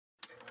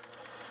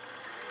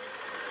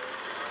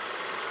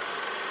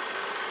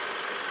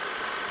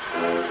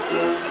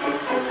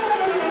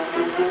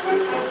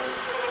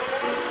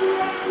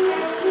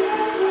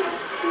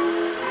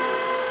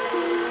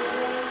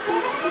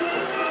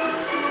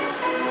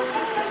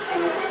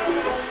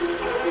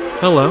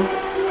Hello,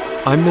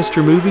 I'm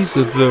Mr. Movies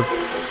of the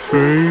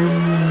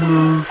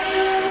famous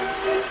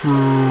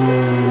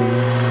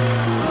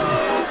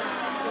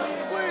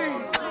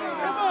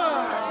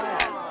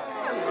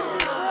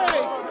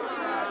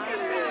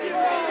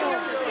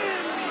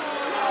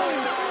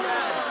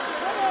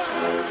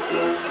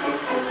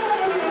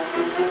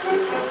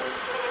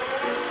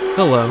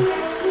Hello,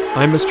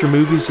 I'm Mr.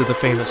 Movies of the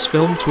famous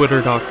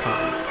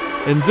filmtwitter.com,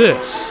 and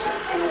this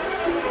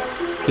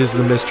is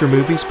the Mr.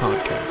 Movies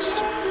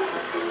Podcast.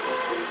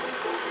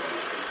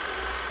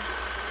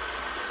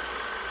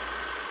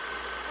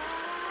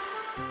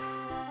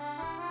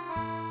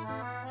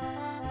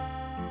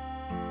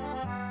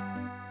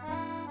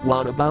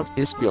 What about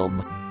this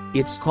film?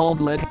 It's called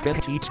Les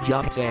Petites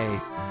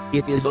Jetés.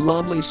 It is a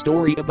lovely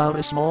story about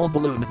a small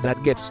balloon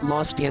that gets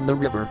lost in the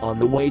river on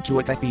the way to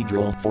a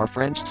cathedral for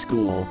French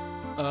school.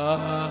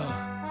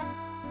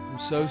 I'm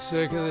so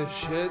sick of this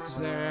shit,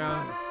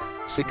 Sam.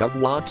 Sick of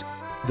what?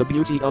 The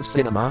beauty of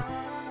cinema?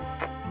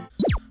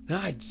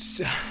 No,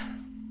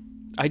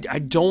 I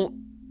don't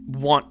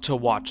want to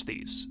watch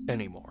these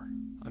anymore.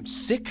 I'm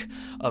sick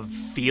of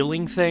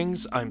feeling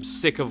things. I'm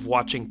sick of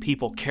watching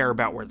people care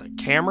about where the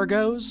camera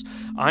goes.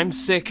 I'm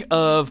sick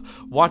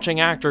of watching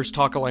actors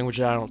talk a language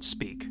that I don't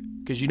speak.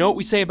 Because you know what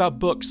we say about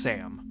books,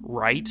 Sam,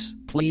 right?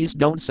 Please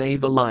don't say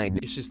the line.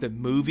 It's just that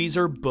movies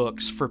are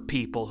books for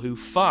people who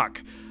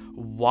fuck.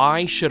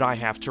 Why should I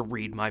have to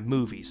read my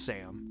movies,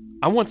 Sam?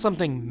 I want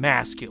something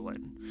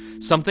masculine.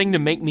 Something to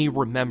make me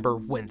remember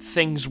when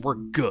things were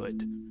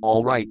good.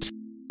 All right.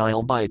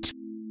 I'll bite.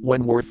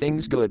 When were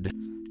things good?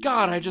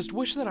 God, I just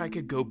wish that I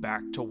could go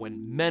back to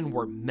when men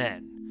were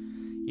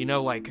men. You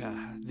know, like,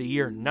 the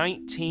year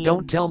 19...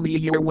 Don't tell me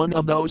you're one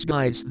of those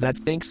guys that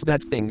thinks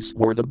that things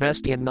were the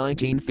best in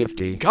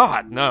 1950.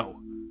 God, no.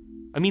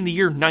 I mean the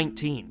year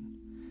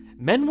 19.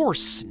 Men wore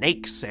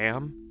snakes,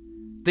 Sam.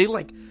 They,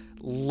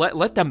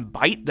 let them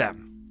bite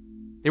them.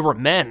 They were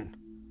men.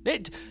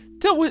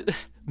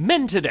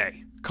 Men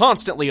today,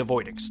 constantly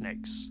avoiding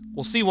snakes.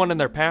 We'll see one in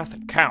their path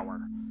and cower.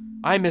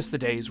 I miss the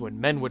days when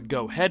men would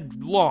go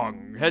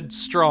headstrong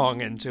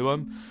into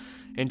them,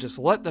 and just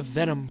let the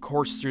venom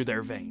course through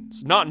their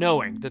veins, not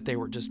knowing that they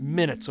were just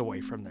minutes away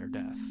from their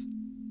death.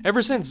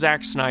 Ever since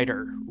Zack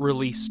Snyder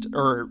released,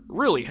 or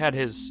really had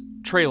his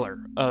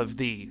trailer of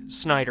the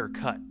Snyder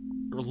Cut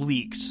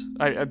leaked,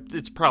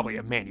 it's probably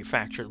a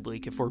manufactured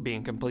leak if we're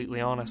being completely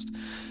honest,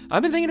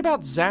 I've been thinking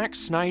about Zack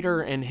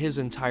Snyder and his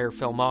entire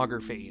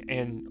filmography,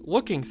 and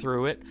looking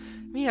through it,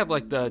 he had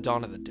like the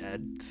Dawn of the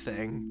Dead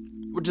thing,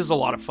 which is a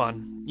lot of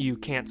fun. You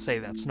can't say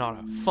that's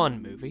not a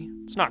fun movie.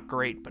 It's not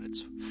great, but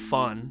it's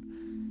fun.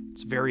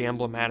 It's very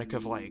emblematic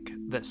of, like,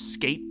 the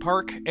skate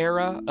park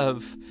era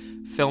of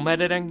film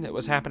editing that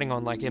was happening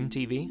on, like,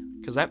 MTV.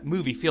 Because that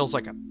movie feels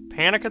like a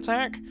panic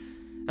attack.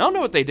 I don't know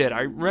what they did.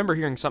 I remember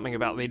hearing something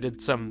about they did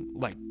some,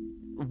 like,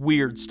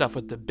 weird stuff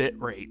with the bit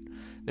rate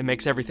that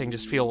makes everything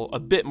just feel a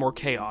bit more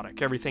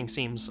chaotic. Everything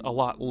seems a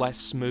lot less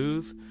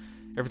smooth.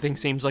 Everything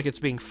seems like it's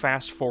being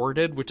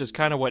fast-forwarded, which is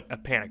kind of what a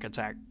panic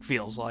attack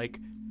feels like.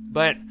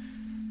 But,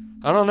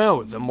 I don't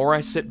know, the more I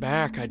sit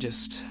back, I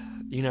just,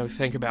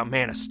 think about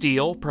Man of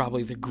Steel,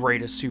 probably the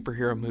greatest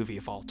superhero movie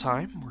of all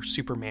time, where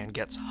Superman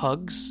gets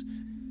hugs.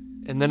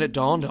 And then it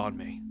dawned on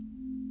me.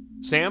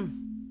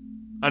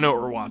 Sam, I know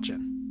what we're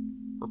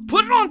watching. We're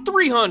putting on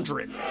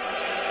 300!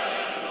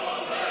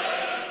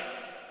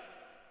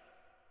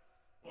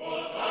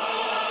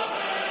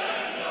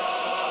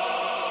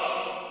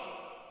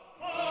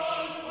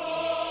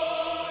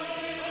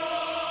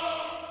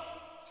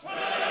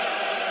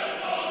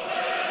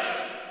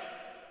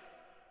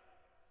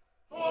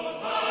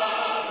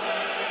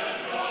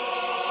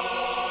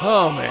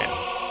 Oh, man.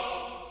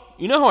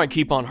 You know how I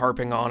keep on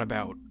harping on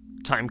about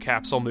time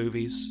capsule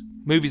movies?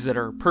 Movies that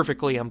are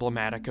perfectly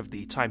emblematic of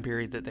the time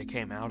period that they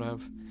came out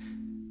of?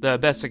 The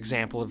best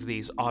example of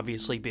these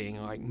obviously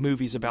being like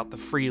movies about the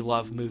free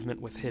love movement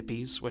with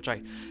hippies, which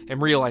I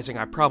am realizing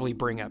I probably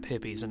bring up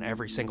hippies in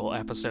every single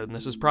episode, and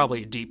this is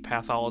probably a deep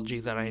pathology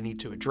that I need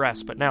to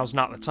address, but now's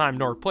not the time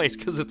nor place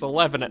because it's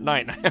 11 at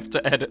night and I have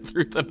to edit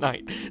through the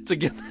night to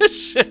get this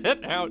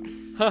shit out.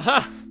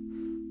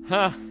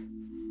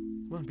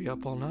 I'm gonna be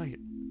up all night.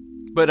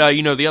 But,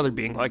 the other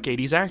being like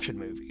 80s action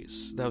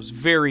movies. That was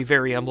very,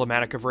 very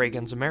emblematic of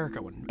Reagan's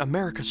America, when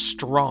America's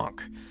strong.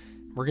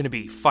 We're gonna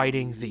be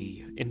fighting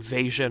the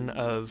invasion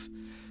of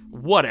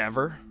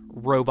whatever.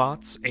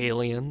 Robots,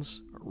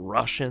 aliens,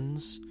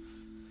 Russians.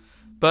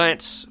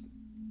 But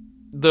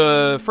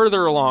the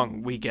further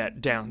along we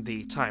get down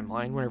the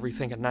timeline, whenever we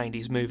think of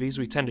 90s movies,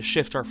 we tend to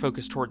shift our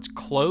focus towards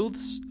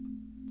clothes.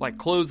 Like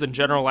clothes and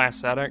general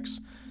aesthetics.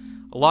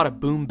 A lot of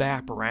boom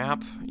bap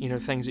rap,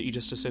 things that you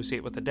just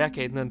associate with the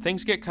decade, and then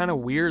things get kind of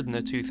weird in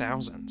the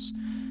 2000s.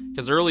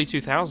 Because early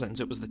 2000s,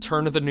 it was the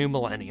turn of the new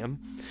millennium,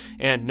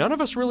 and none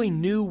of us really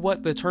knew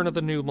what the turn of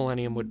the new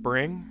millennium would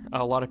bring.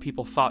 A lot of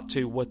people thought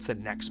to, what's the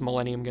next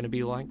millennium going to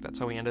be like? That's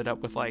how we ended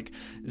up with, like,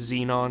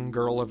 Xenon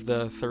Girl of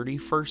the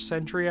 31st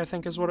Century, I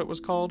think is what it was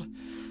called,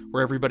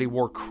 where everybody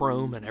wore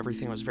chrome and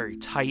everything was very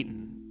tight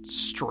and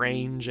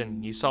strange,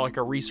 and you saw like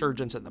a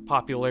resurgence in the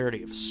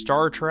popularity of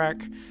Star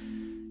Trek.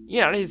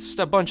 Yeah, it's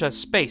a bunch of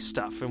space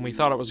stuff, and we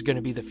thought it was going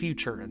to be the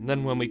future. And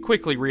then when we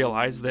quickly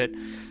realized that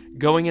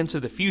going into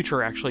the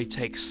future actually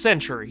takes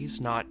centuries,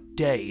 not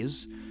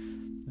days,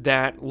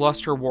 that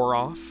luster wore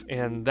off,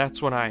 and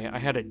that's when I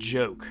had a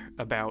joke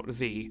about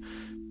the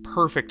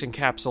perfect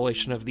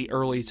encapsulation of the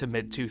early to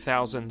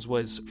mid-2000s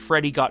was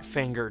Freddy Got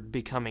Fingered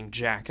becoming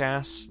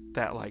Jackass,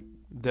 that, like,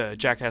 the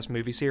Jackass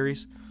movie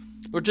series,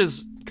 which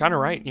is kind of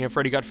right. You know,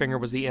 Freddy Got Fingered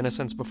was the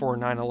innocence before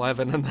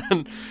 9/11, and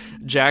then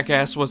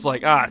Jackass was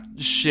like,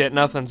 shit,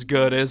 nothing's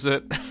good, is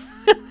it?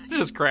 It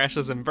just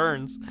crashes and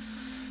burns.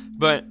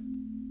 But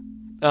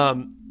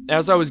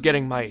as I was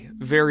getting my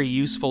very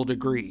useful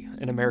degree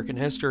in American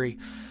history,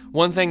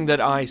 one thing that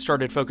I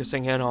started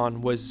focusing in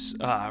on was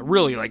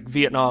really like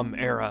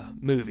Vietnam-era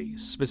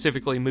movies,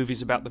 specifically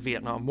movies about the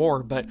Vietnam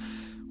War. But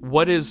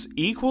what is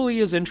equally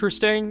as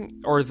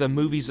interesting are the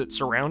movies that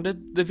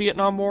surrounded the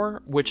Vietnam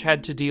War, which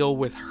had to deal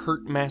with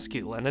hurt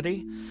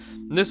masculinity.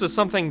 And this is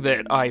something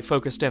that I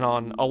focused in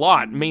on a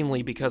lot,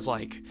 mainly because,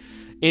 like,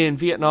 in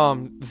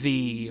Vietnam,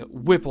 the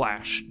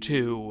whiplash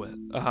to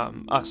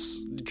us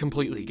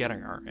completely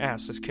getting our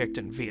asses kicked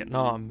in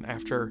Vietnam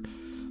after,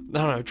 I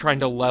don't know, trying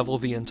to level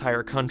the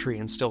entire country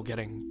and still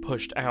getting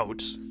pushed out.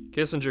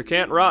 Kissinger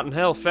can't rot in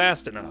hell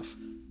fast enough.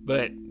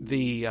 But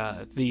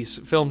these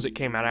films that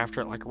came out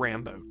after it, like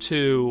Rambo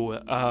 2,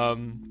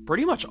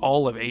 pretty much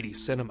all of 80s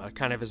cinema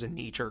kind of is a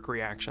knee-jerk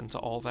reaction to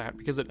all that.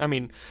 Because it,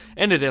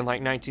 ended in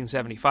like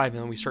 1975,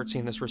 and then we start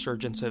seeing this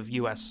resurgence of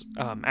U.S.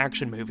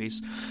 Action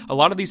movies. A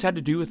lot of these had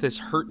to do with this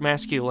hurt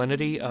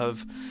masculinity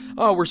of,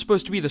 we're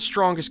supposed to be the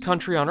strongest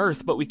country on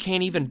earth, but we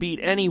can't even beat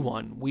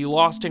anyone. We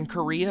lost in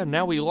Korea,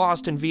 now we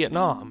lost in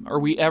Vietnam. Are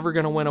we ever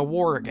going to win a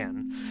war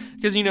again?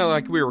 Because, you know,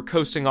 like, we were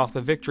coasting off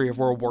the victory of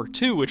World War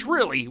II, which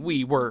really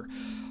we were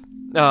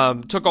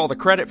took all the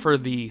credit for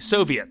the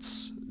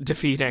Soviets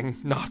defeating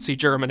Nazi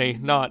Germany,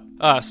 not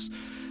us.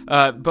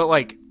 But,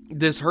 like,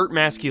 this hurt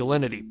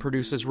masculinity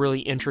produces really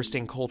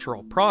interesting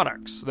cultural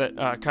products that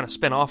kind of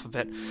spin off of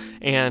it.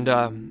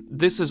 And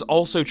this is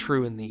also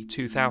true in the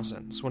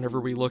 2000s,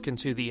 whenever we look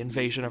into the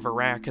invasion of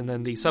Iraq and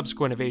then the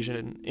subsequent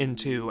invasion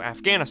into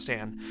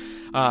Afghanistan.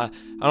 I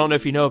don't know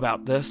if you know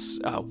about this.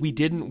 We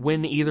didn't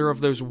win either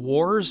of those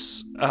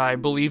wars. I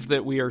believe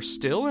that we are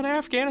still in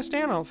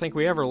Afghanistan. I don't think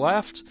we ever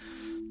left.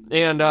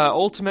 And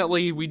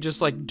ultimately, we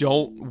just, like,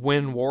 don't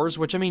win wars,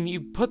 which,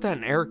 you put that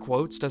in air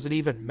quotes. Does it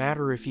even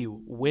matter if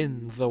you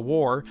win the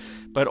war?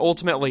 But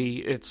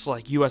ultimately, it's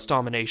like U.S.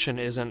 domination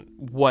isn't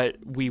what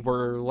we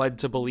were led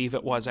to believe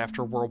it was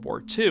after World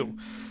War II.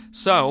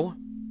 So,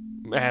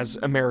 as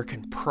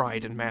American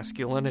pride and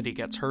masculinity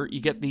gets hurt, you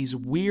get these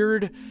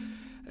weird...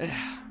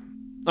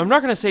 I'm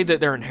not going to say that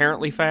they're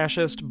inherently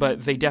fascist,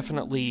 but they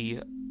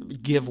definitely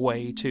give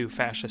way to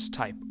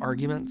fascist-type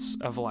arguments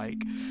of,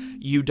 like,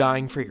 you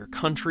dying for your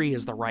country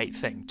is the right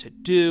thing to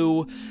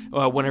do.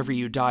 Whenever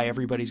you die,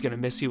 everybody's going to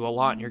miss you a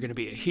lot, and you're going to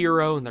be a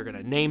hero, and they're going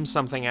to name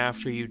something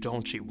after you.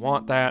 Don't you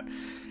want that?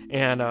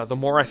 And the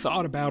more I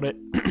thought about it,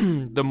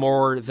 the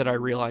more that I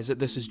realized that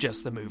this is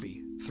just the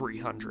movie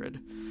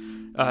 300.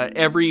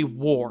 Every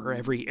war,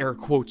 every air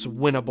quotes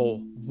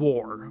winnable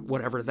war,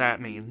 whatever that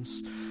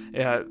means,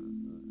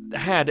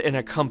 had an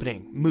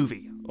accompanying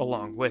movie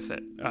along with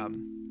it.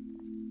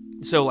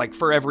 So, like,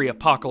 for every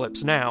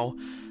Apocalypse Now,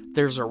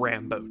 there's a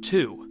Rambo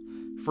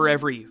 2. For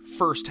every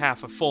first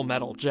half of Full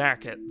Metal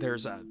Jacket,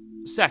 there's a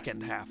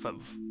second half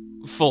of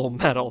Full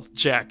Metal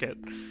Jacket.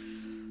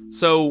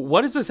 So,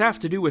 what does this have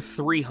to do with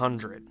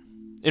 300?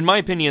 In my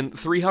opinion,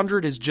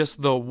 300 is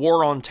just the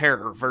War on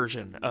Terror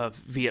version of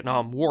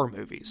Vietnam War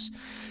movies.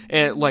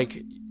 And,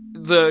 like,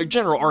 the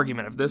general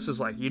argument of this is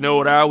like, you know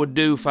what I would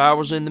do if I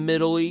was in the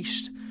Middle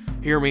East?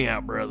 Hear me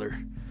out,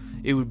 brother.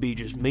 It would be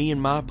just me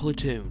and my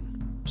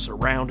platoon,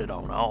 surrounded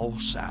on all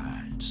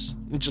sides.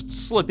 Just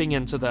slipping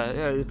into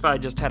the, if I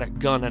just had a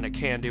gun and a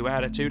can-do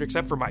attitude,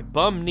 except for my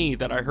bum knee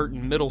that I hurt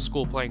in middle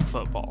school playing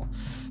football.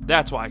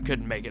 That's why I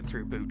couldn't make it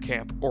through boot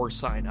camp or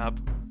sign up.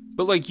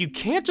 But, like, you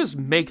can't just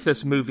make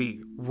this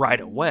movie right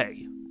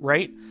away,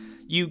 right?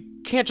 You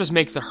can't just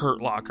make The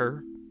Hurt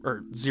Locker,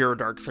 or Zero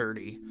Dark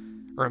 30,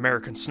 or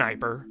American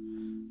Sniper,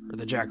 or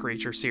the Jack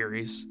Reacher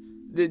series.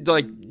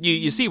 Like,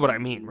 you see what I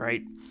mean,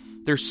 right?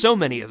 There's so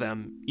many of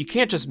them, you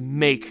can't just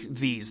make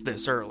these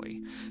this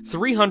early.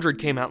 300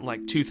 came out in,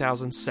 like,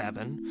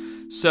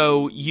 2007,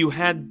 so you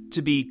had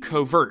to be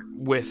covert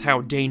with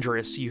how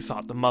dangerous you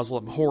thought the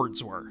Muslim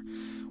hordes were.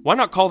 Why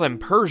not call them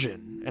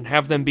Persian and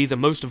have them be the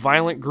most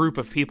violent group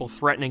of people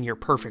threatening your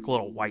perfect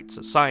little white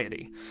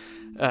society?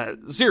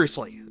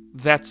 Seriously,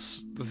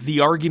 that's the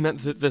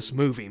argument that this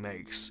movie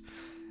makes.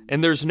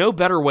 And there's no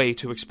better way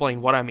to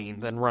explain what I mean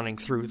than running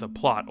through the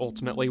plot,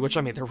 ultimately, which,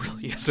 there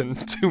really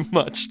isn't too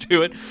much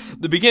to it.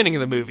 The beginning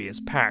of the movie is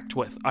packed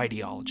with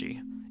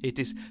ideology. It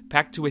is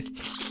packed with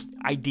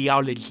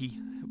ideology.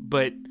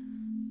 But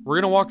we're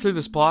going to walk through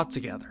this plot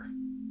together.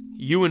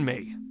 You and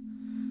me.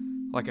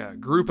 Like a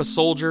group of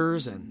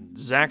soldiers in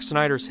Zack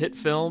Snyder's hit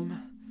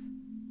film,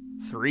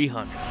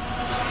 300.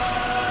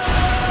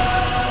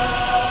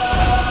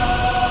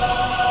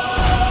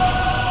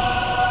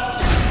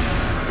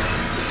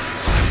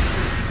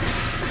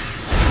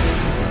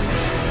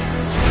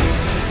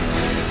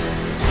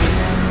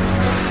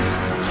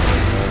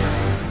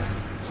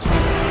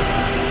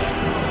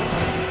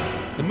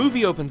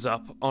 movie opens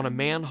up on a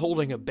man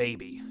holding a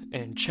baby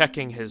and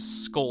checking his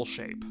skull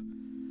shape.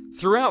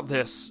 Throughout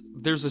this,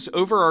 there's this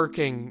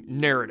overarching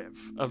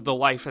narrative of the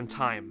life and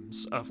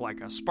times of,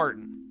 like, a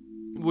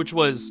Spartan, which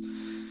was,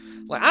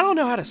 like, I don't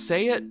know how to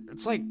say it.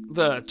 It's like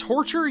the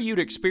torture you'd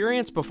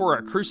experience before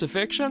a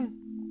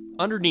crucifixion.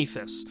 Underneath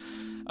this,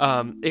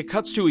 it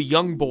cuts to a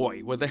young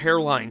boy with a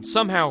hairline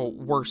somehow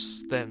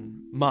worse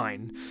than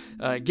mine,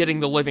 getting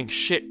the living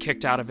shit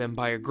kicked out of him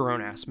by a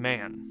grown-ass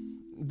man.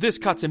 This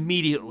cuts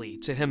immediately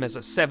to him as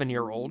a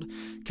 7-year-old,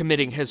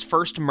 committing his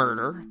first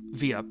murder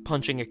via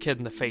punching a kid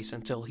in the face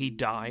until he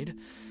died.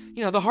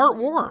 You know, the heart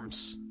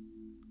warms.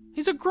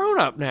 He's a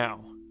grown-up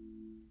now.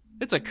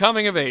 It's a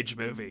coming-of-age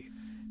movie.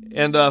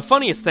 And the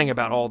funniest thing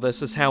about all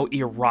this is how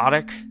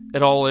erotic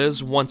it all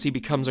is once he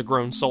becomes a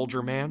grown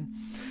soldier man.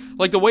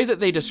 Like the way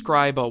that they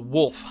describe a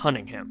wolf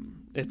hunting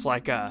him. It's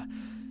like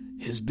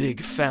his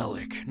big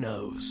phallic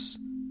nose,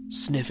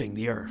 sniffing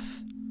the earth.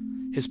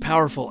 His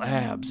powerful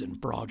abs and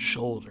broad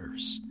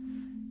shoulders.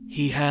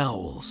 He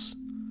howls,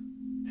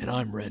 and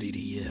I'm ready to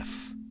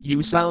yiff.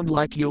 You sound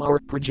like you are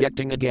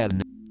projecting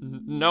again.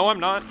 No,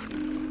 I'm not.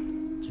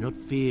 It's not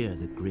fear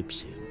that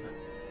grips him,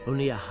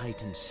 only a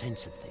heightened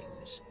sense of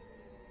things.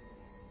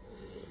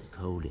 The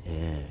cold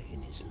air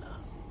in his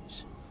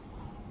lungs.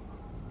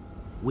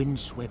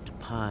 Windswept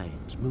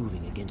pines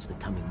moving against the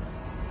coming night.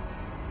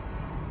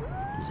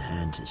 His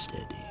hands are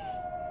steady.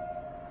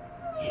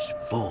 His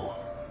form.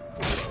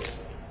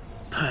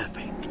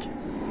 Perfect.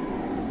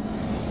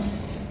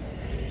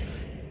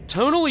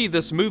 Tonally,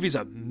 this movie's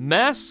a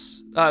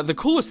mess. The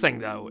coolest thing,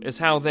 though, is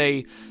how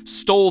they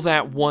stole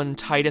that one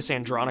Titus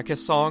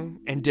Andronicus song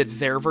and did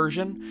their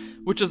version,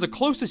 which is the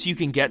closest you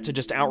can get to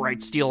just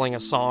outright stealing a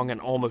song and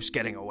almost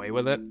getting away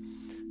with it.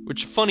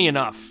 Which, funny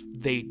enough,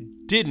 they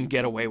didn't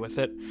get away with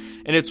it.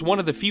 And it's one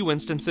of the few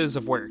instances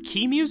of where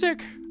key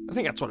music, I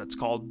think that's what it's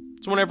called.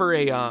 It's whenever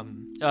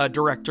a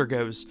director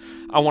goes,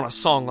 I want a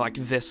song like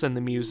this in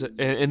the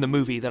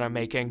movie that I'm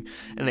making,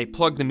 and they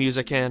plug the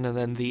music in, and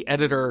then the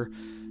editor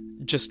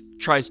just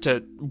tries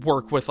to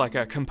work with like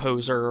a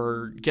composer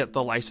or get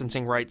the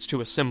licensing rights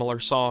to a similar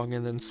song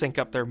and then sync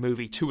up their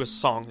movie to a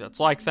song that's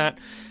like that.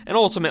 And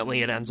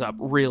ultimately it ends up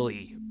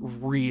really,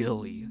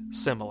 really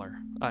similar.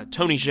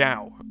 Tony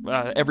Zhao,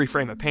 Every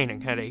Frame of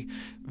Painting, had a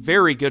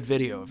very good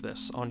video of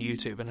this on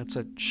YouTube, and it's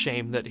a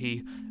shame that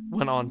he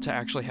went on to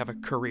actually have a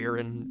career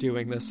in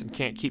doing this and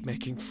can't keep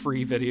making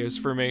free videos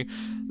for me.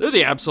 They're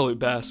the absolute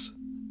best.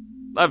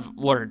 I've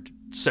learned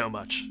so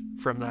much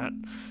from that.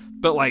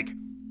 But, like,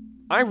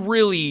 I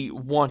really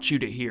want you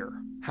to hear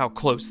how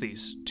close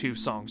these two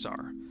songs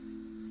are.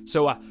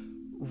 So,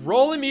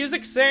 roll the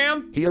music,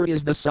 Sam! Here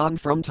is the song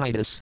from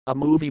Titus, a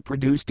movie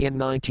produced in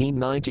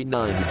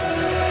 1999.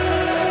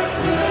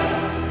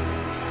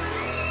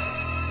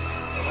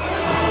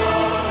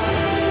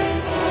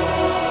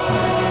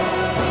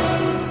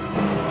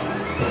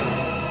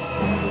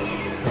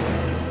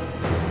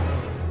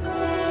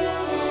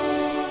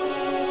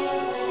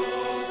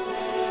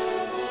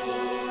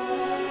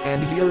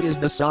 And here is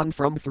the song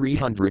from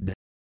 300.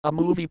 A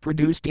movie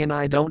produced in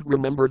I don't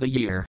remember the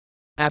year.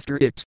 After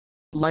it.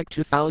 Like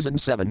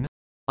 2007.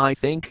 I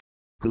think.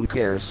 Who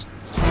cares?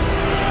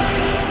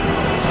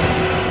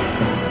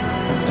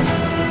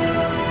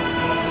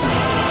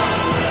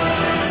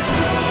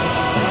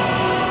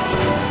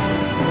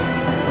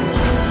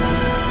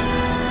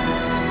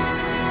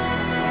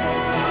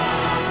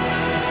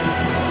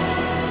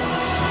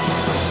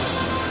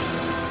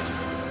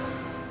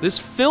 This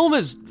film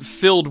is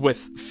filled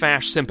with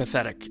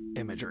fasc-sympathetic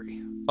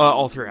imagery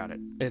all throughout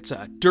it. It's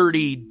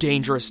dirty,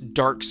 dangerous,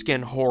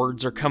 dark-skinned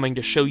hordes are coming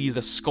to show you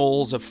the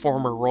skulls of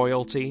former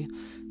royalty,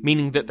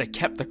 meaning that they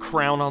kept the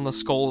crown on the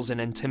skull as an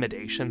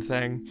intimidation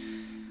thing.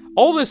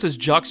 All this is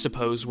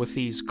juxtaposed with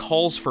these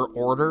calls for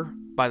order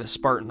by the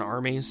Spartan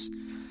armies.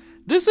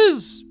 This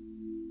is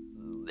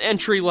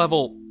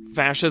entry-level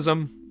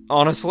fascism,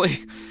 honestly.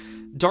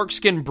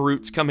 Dark-skinned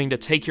brutes coming to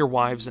take your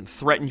wives and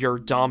threaten your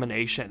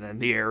domination in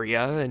the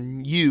area,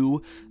 and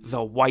you,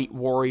 the white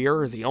warrior,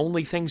 are the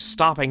only thing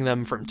stopping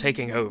them from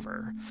taking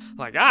over.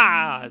 Like,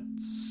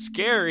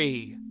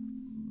 scary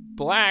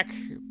black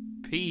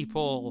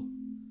people.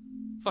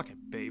 Fucking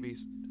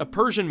babies. A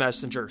Persian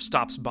messenger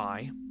stops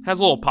by, has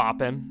a little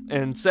pop-in,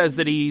 and says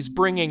that he's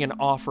bringing an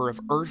offer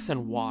of earth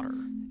and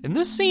water. And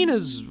this scene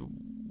is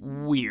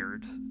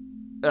weird.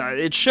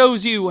 It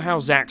shows you how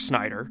Zack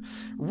Snyder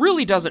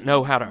really doesn't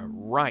know how to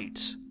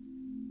write.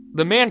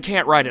 The man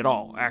can't write at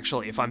all,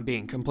 actually, if I'm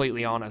being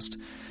completely honest.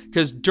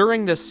 Because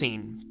during this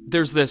scene,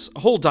 there's this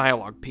whole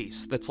dialogue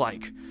piece that's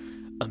like,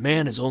 a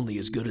man is only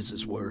as good as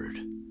his word,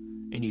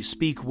 and you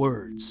speak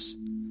words.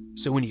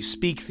 So when you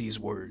speak these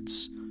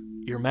words,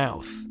 your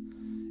mouth,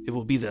 it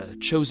will be the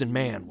chosen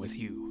man with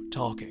you,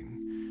 talking.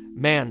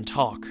 Man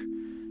talk,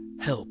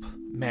 help,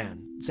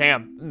 man.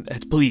 Sam,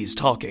 please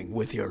talking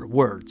with your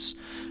words.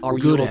 Are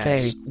Good you okay,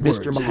 as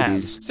Mr. words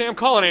Movies? have. Sam,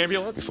 call an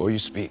ambulance. Before you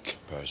speak,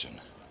 Persian,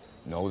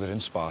 know that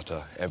in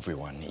Sparta,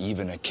 everyone,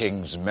 even a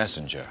king's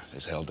messenger,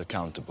 is held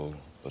accountable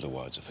for the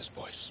words of his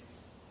voice.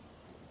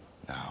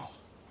 Now,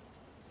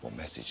 What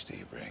message do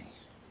you bring?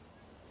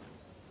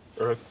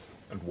 Earth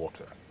and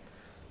water.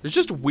 There's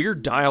just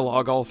weird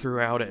dialogue all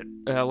throughout it.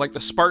 Like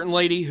the Spartan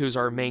lady, who's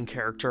our main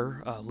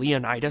character,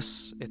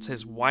 Leonidas. It's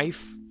his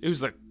wife, who's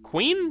the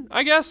queen,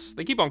 I guess?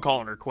 They keep on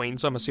calling her queen,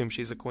 so I'm assuming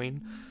she's a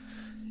queen.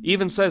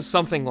 Even says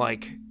something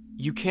like,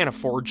 "You can't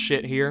afford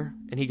shit here."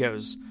 And he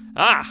goes,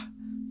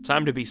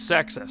 time to be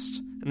sexist.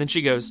 And then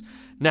she goes,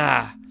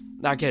 "Nah,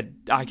 I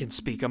can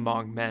speak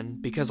among men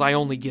because I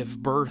only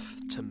give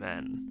birth to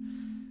men."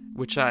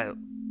 Which I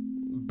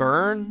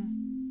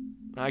burn,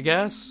 I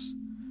guess?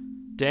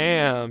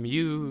 Damn,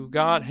 you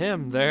got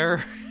him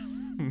there,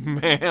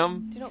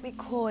 ma'am. Do not be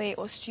coy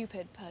or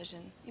stupid,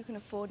 Persian. You can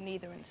afford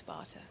neither in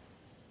Sparta.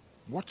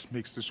 What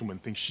makes this woman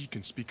think she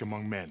can speak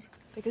among men?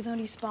 Because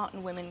only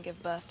Spartan women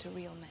give birth to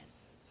real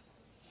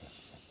men.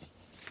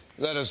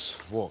 Let us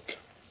walk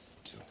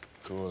to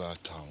cool our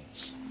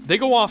tongues. They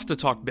go off to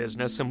talk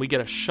business, and we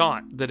get a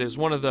shot that is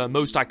one of the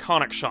most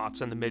iconic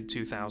shots in the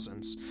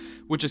mid-2000s,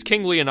 which is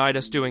King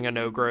Leonidas doing a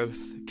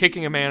no-growth,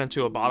 kicking a man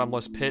into a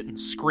bottomless pit and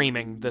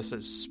screaming, "This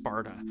is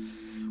Sparta,"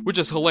 which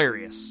is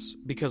hilarious,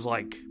 because,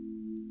 like,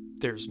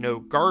 there's no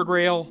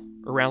guardrail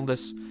around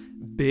this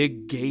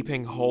big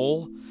gaping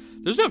hole.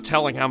 There's no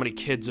telling how many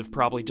kids have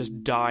probably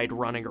just died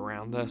running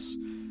around this.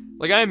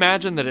 Like, I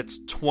imagine that it's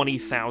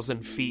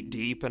 20,000 feet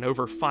deep, and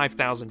over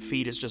 5,000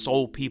 feet is just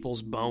old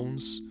people's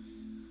bones.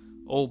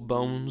 Old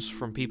bones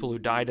from people who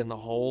died in the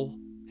hole.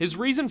 His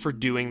reason for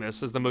doing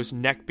this is the most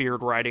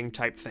neckbeard writing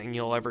type thing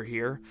you'll ever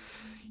hear.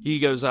 He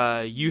goes,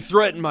 "You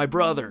threaten my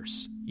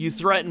brothers. You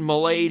threaten my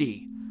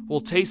lady.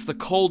 Will taste the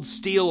cold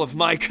steel of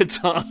my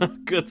katana,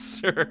 good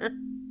sir.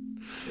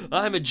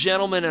 I'm a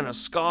gentleman and a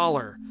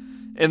scholar."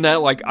 And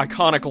that, like,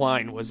 iconic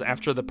line was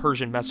after the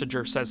Persian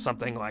messenger says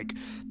something like,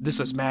 "This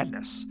is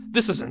madness.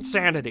 This is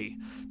insanity.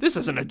 This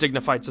isn't a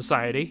dignified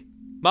society.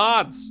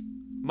 Mods,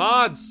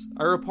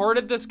 I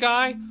reported this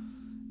guy."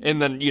 And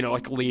then,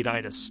 like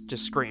Leonidas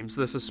just screams,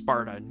 "This is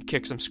Sparta," and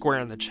kicks him square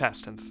in the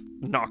chest and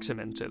knocks him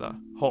into the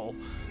hole.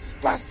 This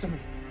is blasphemy.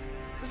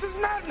 This is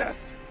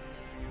madness.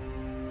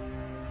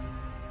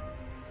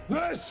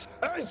 This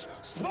is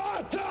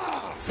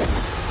Sparta!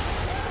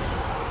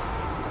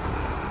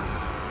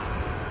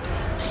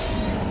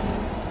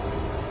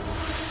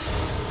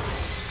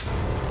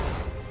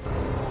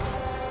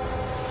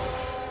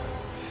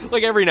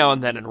 Like, every now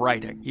and then in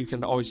writing, you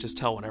can always just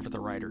tell whenever the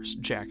writer's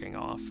jacking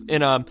off.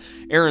 In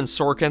Aaron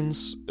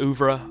Sorkin's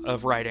oeuvre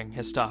of writing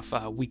his stuff,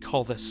 we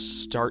call this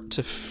start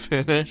to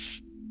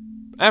finish.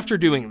 After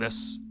doing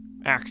this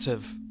act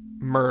of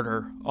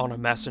murder on a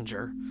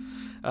messenger,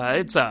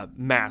 it's a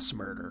mass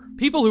murder.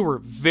 People who were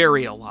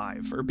very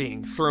alive are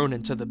being thrown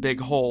into the big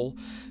hole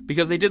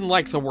because they didn't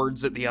like the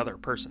words that the other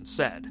person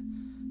said.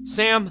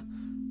 Sam,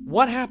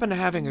 what happened to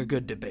having a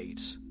good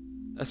debate?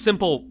 A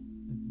simple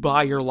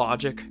buy your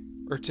logic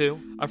or two.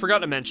 I forgot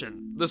to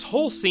mention, this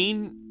whole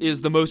scene is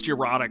the most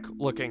erotic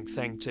looking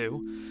thing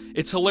too.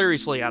 It's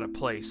hilariously out of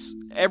place.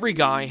 Every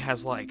guy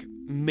has like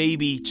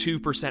maybe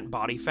 2%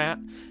 body fat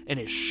and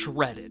is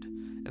shredded.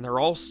 And they're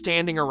all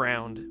standing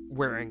around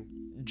wearing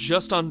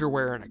just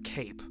underwear and a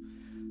cape,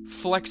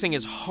 flexing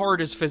as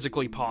hard as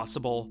physically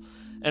possible,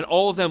 and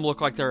all of them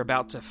look like they're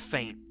about to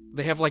faint.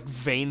 They have like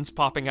veins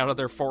popping out of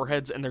their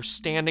foreheads, and they're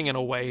standing in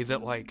a way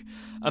that like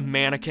a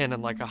mannequin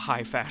in like a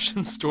high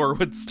fashion store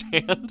would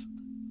stand.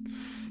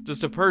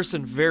 Just a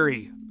person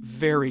very,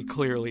 very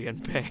clearly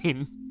in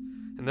pain.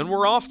 And then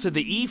we're off to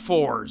the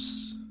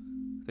E4s.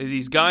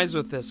 These guys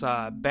with this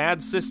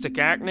bad cystic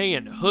acne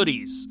and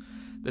hoodies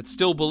that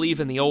still believe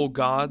in the old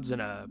gods, and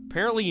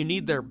apparently you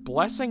need their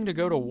blessing to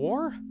go to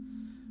war?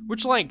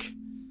 Which, like,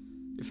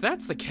 if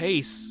that's the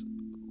case,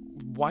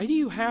 why do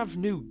you have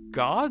new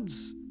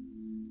gods?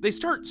 They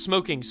start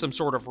smoking some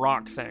sort of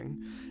rock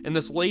thing, and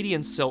this lady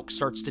in silk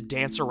starts to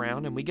dance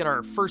around, and we get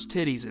our first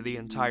titties of the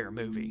entire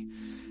movie.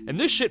 And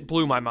this shit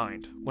blew my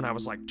mind when I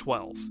was like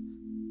 12.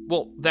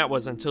 Well, that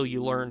was until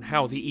you learn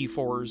how the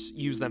E4s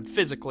use them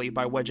physically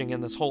by wedging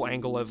in this whole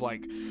angle of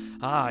like,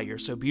 you're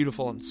so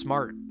beautiful and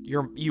smart.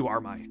 You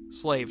are my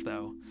slave,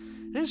 though.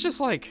 And it's just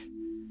like,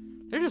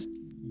 they're just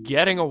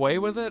getting away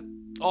with it.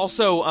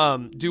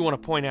 Also, do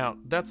want to point out,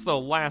 that's the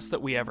last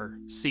that we ever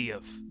see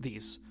of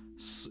these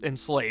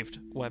enslaved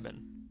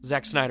women.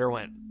 Zack Snyder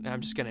went,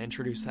 I'm just going to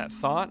introduce that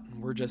thought,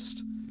 and we're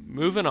just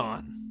moving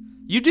on.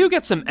 You do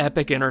get some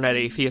epic internet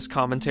atheist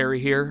commentary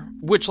here,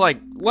 which, like,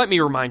 let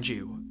me remind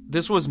you,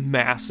 this was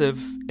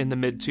massive in the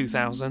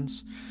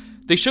mid-2000s.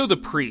 They show the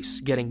priests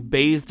getting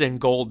bathed in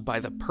gold by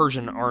the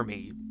Persian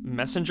army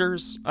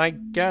messengers, I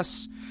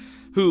guess,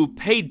 who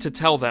paid to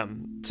tell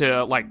them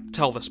to, like,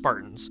 tell the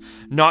Spartans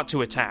not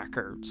to attack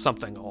or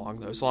something along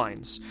those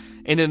lines.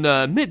 And in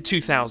the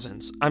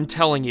mid-2000s, I'm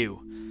telling you,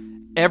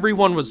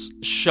 everyone was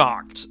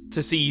shocked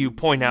to see you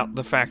point out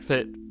the fact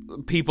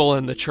that people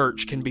in the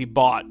church can be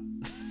bought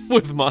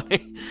with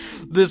money.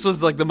 This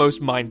was like the most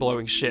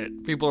mind-blowing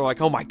shit. People are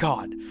like, oh my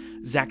god,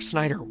 Zack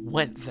Snyder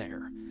went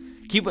there.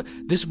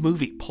 This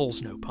movie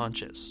pulls no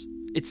punches.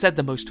 It said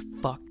the most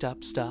fucked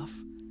up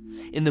stuff.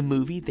 In the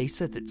movie, they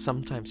said that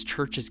sometimes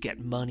churches get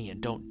money and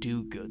don't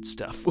do good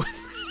stuff with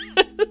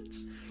it.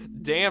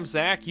 Damn,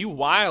 Zach, you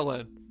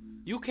wildin'.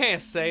 You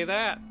can't say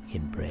that.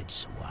 Inbred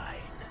swine.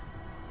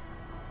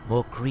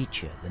 More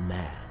creature than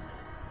man.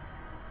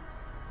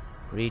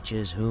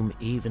 Creatures whom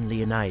even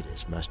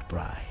Leonidas must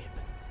bribe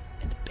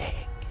and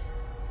beg.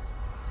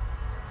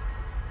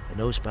 For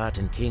no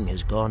Spartan king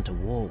has gone to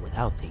war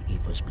without the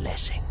Eva's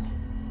blessing.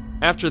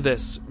 After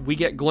this, we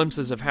get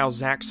glimpses of how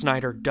Zack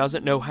Snyder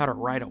doesn't know how to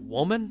write a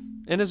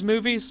woman in his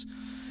movies.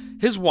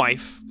 His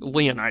wife,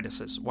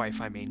 Leonidas'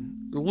 wife,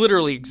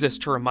 literally exists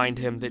to remind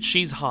him that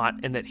she's hot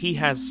and that he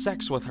has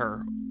sex with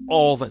her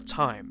all the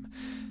time.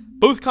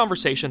 Both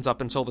conversations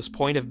up until this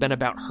point have been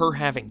about her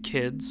having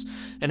kids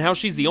and how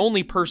she's the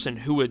only person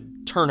who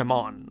would turn him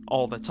on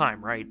all the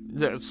time, right?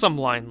 Some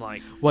line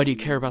like, "Why do you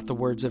care about the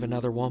words of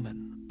another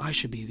woman? I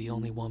should be the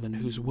only woman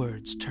whose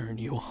words turn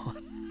you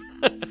on."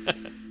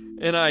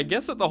 And I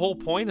guess that the whole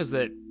point is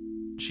that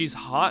she's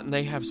hot and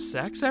they have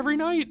sex every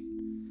night?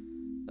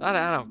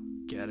 I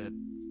don't get it.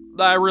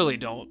 I really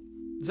don't.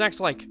 Zach's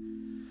like,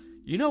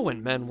 you know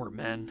when men were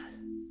men?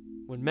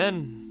 When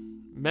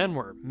men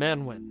were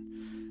men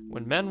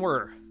when men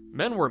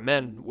were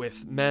men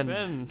with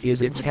men.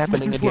 Is it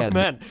happening again?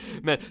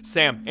 Men.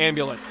 Sam,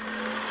 ambulance.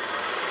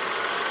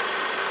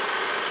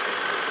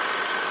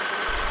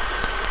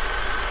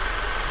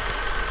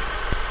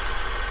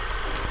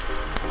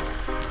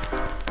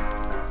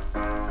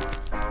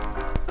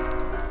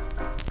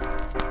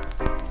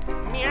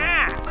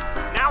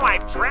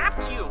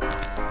 Trapped you.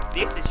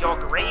 This is your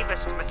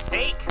gravest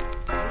mistake.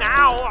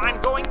 Now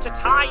I'm going to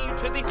tie you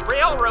to these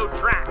railroad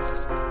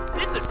tracks.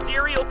 This is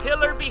serial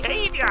killer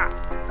behavior.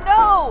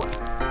 No!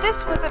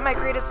 This wasn't my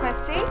greatest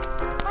mistake.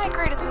 My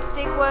greatest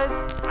mistake was...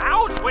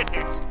 Out with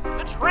it!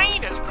 The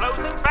train is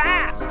closing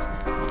fast.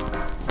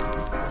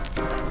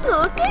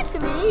 Look at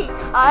me.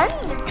 I'm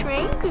the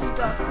train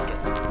conductor.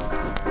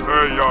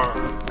 Hey,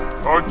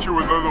 aren't you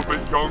a little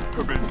bit young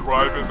to be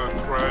driving a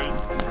train?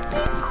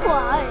 Be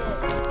quiet.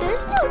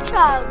 There's no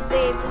child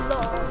baby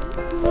along.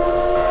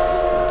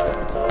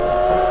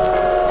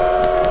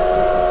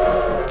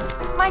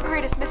 My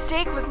greatest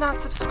mistake was not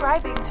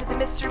subscribing to the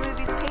Mr.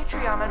 Movies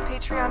Patreon on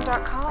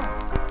patreon.com.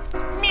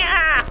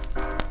 Meow.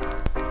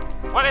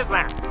 What is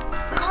that?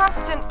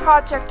 Constant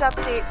project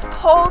updates,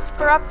 polls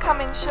for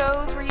upcoming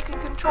shows where you can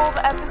control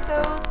the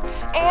episodes,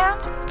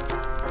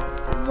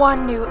 and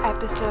one new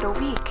episode a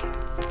week.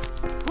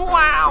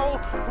 Wow,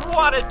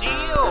 what a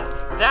deal!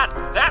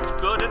 That's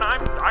good, and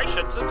I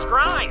should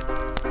subscribe.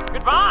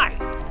 Goodbye.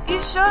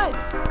 You should.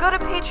 Go to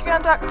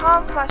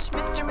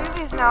patreon.com/Mr.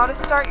 Movies now to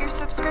start your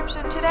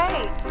subscription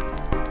today.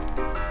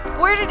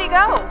 Where did he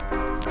go?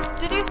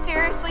 Did you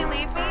seriously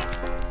leave me?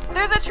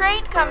 There's a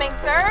train coming,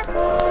 sir.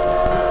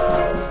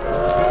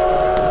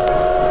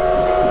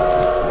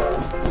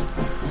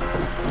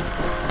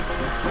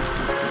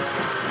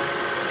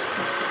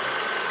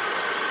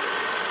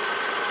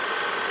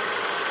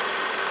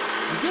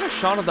 We get a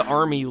shot of the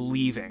army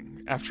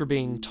leaving after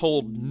being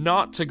told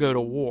not to go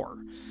to war.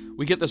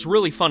 We get this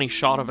really funny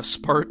shot of a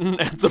Spartan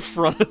at the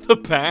front of the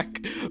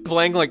pack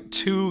playing like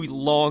two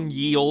long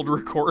ye old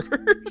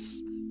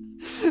recorders,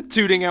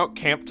 tooting out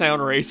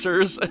Camptown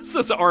Racers as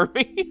this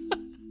army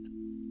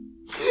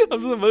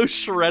of the most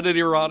shredded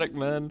erotic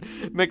men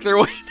make their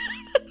way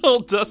down an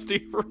old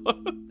dusty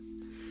road,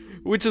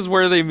 which is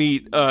where they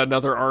meet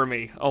another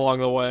army along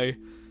the way.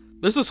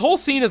 There's this whole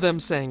scene of them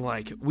saying,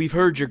 like, "We've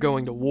heard you're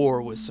going to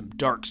war with some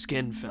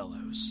dark-skinned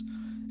fellows,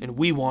 and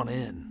we want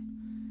in."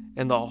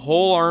 And the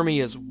whole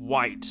army is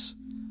white.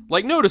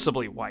 Like,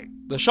 noticeably white.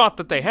 The shot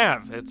that they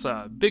have, it's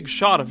a big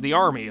shot of the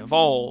army of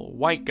all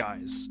white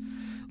guys.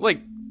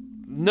 Like,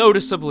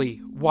 noticeably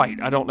white.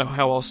 I don't know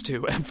how else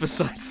to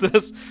emphasize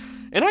this.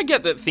 And I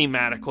get that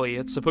thematically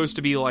it's supposed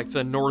to be like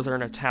the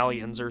Northern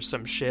Italians or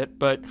some shit,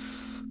 but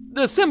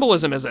the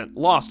symbolism isn't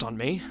lost on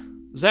me.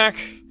 Zach,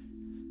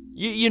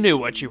 you knew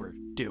what you were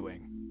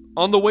doing.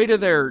 On the way to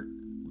their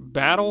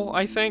battle,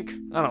 I think?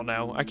 I don't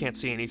know. I can't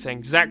see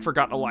anything. Zach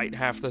forgot to light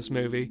half this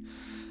movie.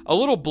 A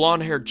little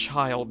blonde-haired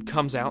child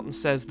comes out and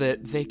says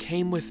that they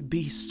came with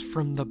beasts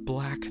from the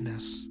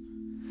blackness.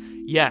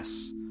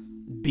 Yes,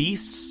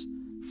 beasts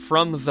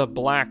from the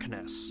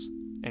blackness.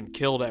 And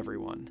killed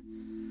everyone.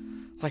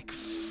 Like,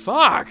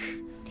 fuck.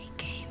 They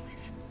came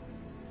with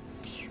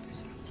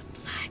beasts from the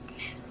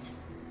blackness.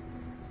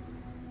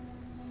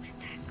 With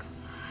their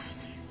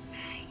claws and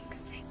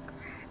fangs, they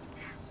grabbed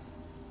them.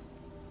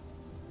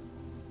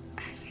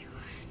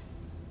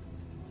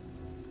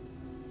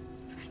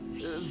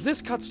 Everyone.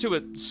 This cuts to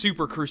a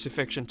super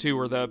crucifixion, too,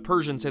 where the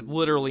Persians had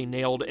literally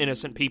nailed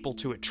innocent people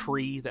to a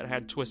tree that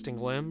had twisting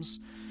limbs.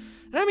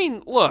 And I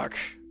mean, look,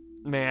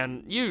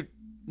 man, you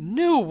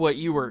knew what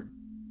you were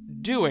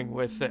doing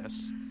with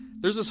this.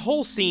 There's this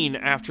whole scene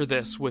after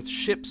this with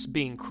ships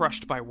being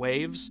crushed by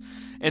waves,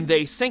 and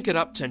they sync it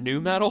up to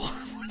nu metal,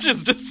 which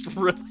is just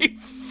really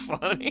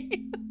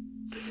funny.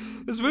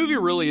 This movie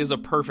really is a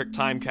perfect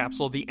time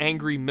capsule, the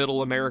angry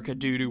middle America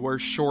dude who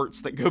wears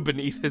shorts that go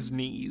beneath his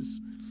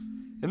knees.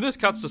 And this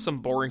cuts to some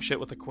boring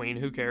shit with the Queen,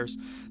 who cares?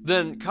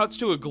 Then cuts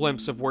to a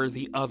glimpse of where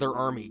the other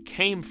army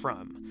came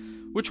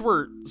from. which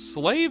were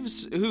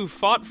slaves who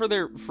fought for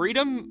their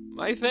freedom,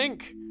 I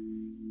think.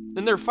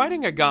 And they're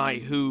fighting a guy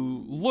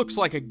who looks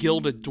like a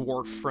gilded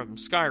dwarf from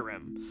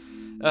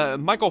Skyrim.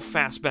 Michael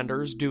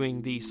Fassbender's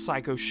doing the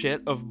psycho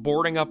shit of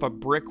boarding up a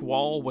brick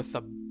wall with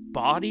the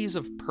bodies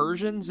of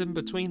Persians in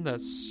between the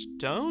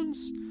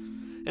stones?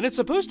 And it's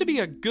supposed to be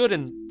a good,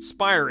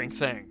 inspiring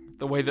thing,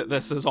 the way that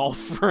this is all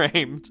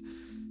framed.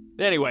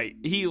 Anyway,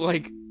 he,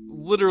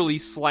 literally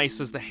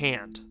slices the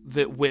hand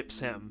that whips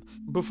him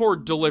before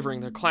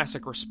delivering the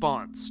classic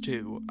response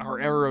to "Our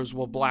arrows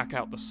will black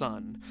out the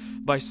sun"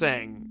 by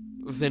saying,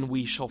 "Then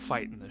we shall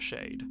fight in the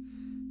shade."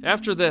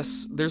 After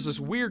this, there's this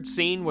weird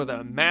scene with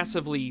a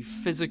massively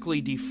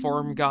physically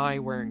deformed guy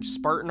wearing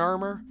Spartan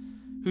armor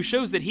who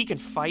shows that he can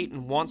fight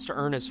and wants to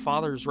earn his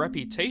father's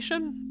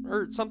reputation,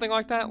 or something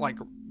like that,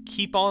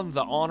 keep on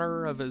the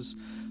honor of his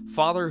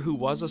father who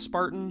was a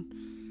Spartan.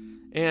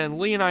 And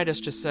Leonidas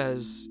just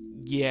says,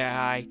 "Yeah,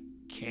 I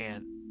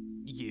can't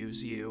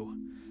use you."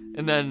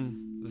 And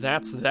then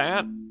that's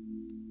that.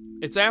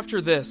 It's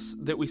after this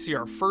that we see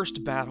our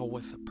first battle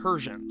with the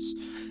Persians.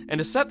 And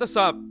to set this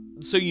up,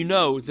 so you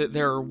know that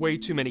there are way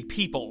too many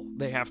people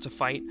they have to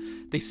fight,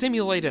 they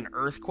simulate an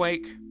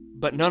earthquake,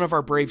 but none of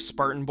our brave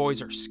Spartan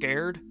boys are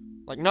scared.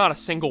 Not a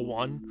single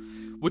one.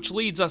 Which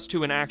leads us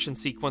to an action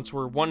sequence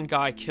where one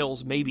guy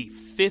kills maybe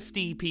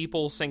 50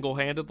 people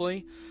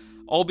single-handedly,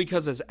 all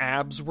because his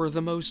abs were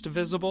the most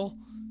visible.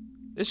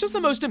 It's just the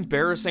most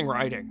embarrassing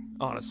writing,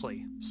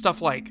 honestly.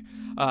 Stuff like,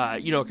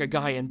 a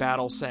guy in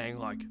battle saying,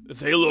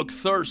 "They look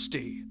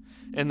thirsty,"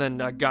 and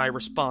then a guy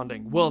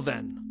responding, "Well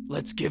then,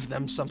 let's give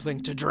them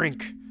something to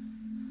drink."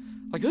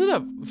 Who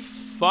the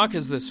fuck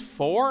is this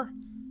for?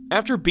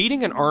 After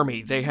beating an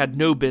army they had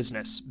no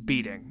business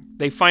beating,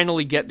 they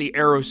finally get the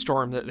arrow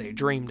storm that they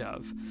dreamed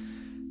of.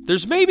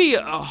 There's maybe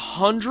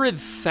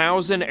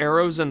 100,000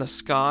 arrows in the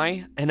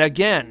sky, and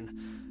again,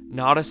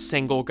 not a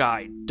single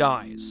guy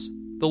dies.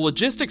 The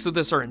logistics of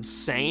this are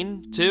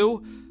insane,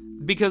 too,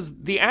 because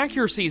the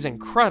accuracy is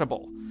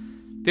incredible.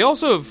 They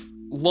also have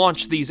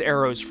launched these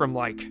arrows from,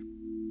 well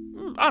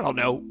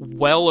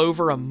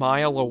over a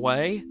mile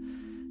away.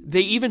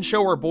 They even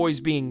show our boys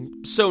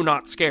being so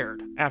not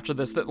scared after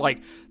this that,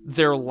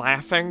 they're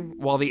laughing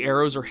while the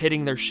arrows are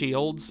hitting their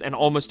shields and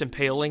almost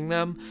impaling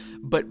them,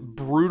 but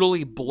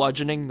brutally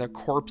bludgeoning the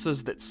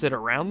corpses that sit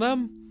around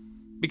them.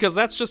 Because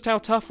that's just how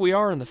tough we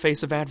are in the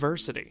face of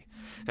adversity.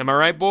 Am I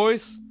right,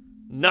 boys?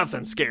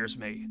 Nothing scares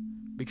me,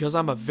 because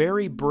I'm a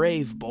very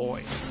brave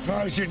boy.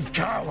 Persian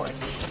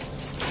cowards!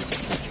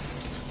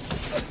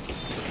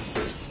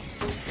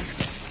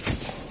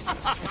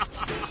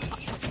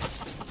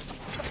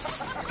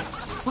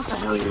 What the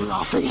hell are you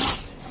laughing at?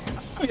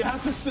 We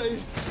had to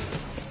save...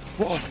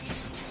 What?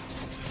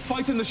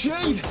 Fight in the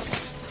shade!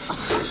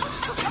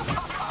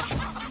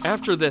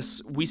 After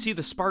this, we see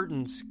the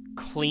Spartans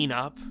clean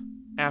up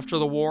after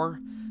the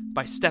war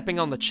by stepping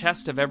on the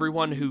chest of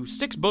everyone who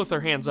sticks both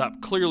their hands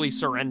up, clearly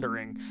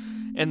surrendering,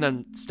 and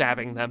then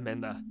stabbing them in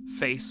the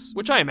face,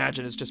 which I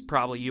imagine is just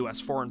probably U.S.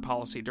 foreign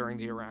policy during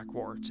the Iraq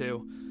War,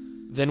 too.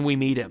 Then we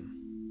meet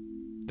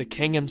him. The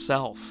king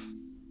himself.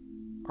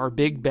 Our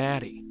big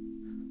baddie.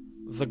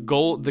 The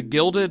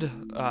gilded,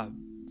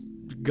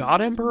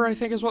 God Emperor, I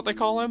think is what they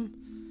call him?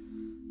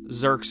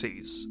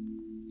 Xerxes.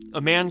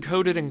 A man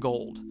coated in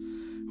gold,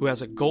 who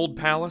has a gold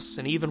palace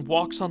and even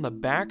walks on the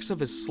backs of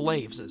his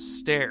slaves as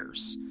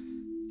stairs.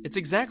 It's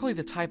exactly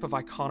the type of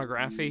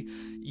iconography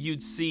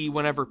you'd see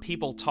whenever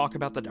people talk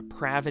about the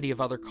depravity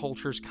of other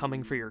cultures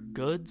coming for your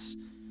goods.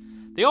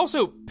 They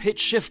also pitch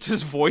shift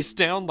his voice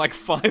down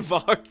 5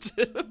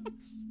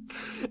 octaves.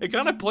 It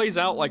kind of plays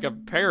out like a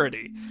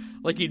parody.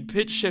 He'd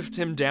pitch shift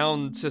him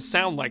down to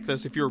sound like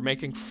this if you were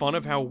making fun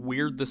of how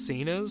weird the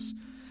scene is.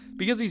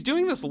 Because he's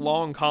doing this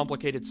long,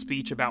 complicated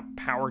speech about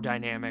power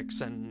dynamics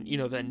and,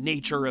 the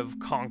nature of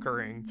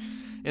conquering.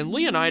 And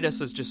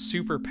Leonidas is just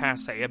super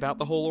passé about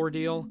the whole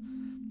ordeal.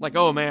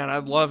 Oh man,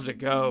 I'd love to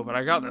go, but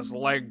I got this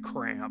leg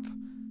cramp.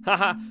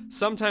 Haha,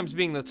 sometimes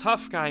being the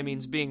tough guy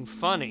means being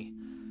funny.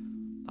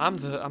 I'm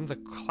the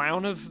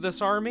clown of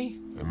this army?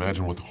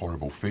 Imagine what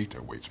horrible fate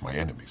awaits my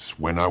enemies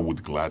when I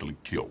would gladly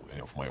kill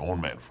any of my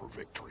own men for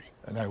victory.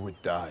 And I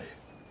would die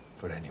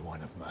for any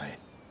one of mine.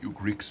 You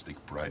Greeks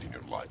take pride in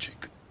your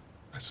logic.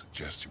 I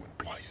suggest you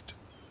employ it.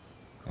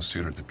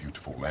 Consider the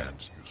beautiful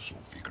lands you so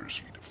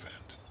vigorously defend.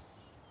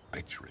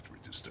 Picture it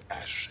reduced to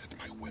ash at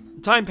my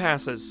whim. Time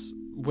passes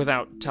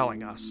without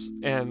telling us,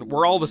 and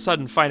we're all of a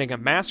sudden fighting a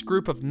masked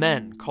group of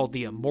men called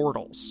the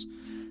Immortals.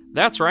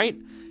 That's right,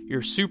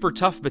 your super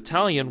tough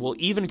battalion will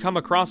even come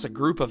across a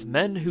group of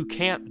men who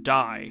can't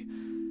die.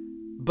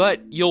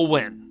 But you'll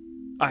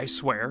win, I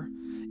swear.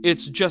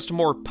 It's just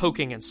more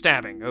poking and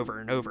stabbing over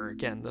and over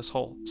again, this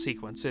whole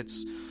sequence.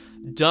 It's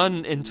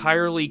done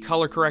entirely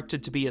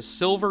color-corrected to be as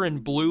silver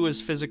and blue as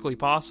physically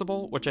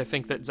possible, which I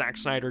think that Zack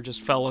Snyder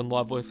just fell in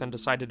love with and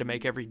decided to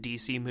make every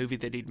DC movie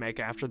that he'd make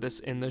after this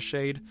in this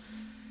shade.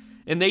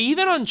 And they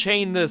even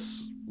unchain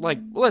this,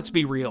 let's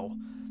be real,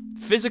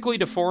 physically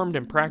deformed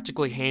and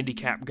practically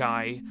handicapped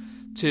guy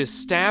to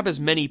stab as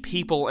many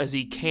people as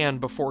he can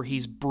before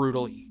he's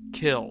brutally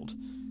killed.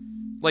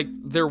 Like,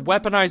 they're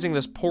weaponizing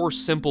this poor,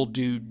 simple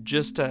dude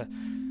just to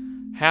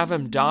have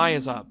him die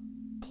as a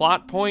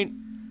plot point.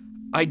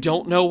 I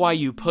don't know why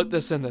you put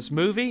this in this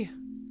movie.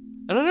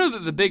 And I know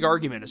that the big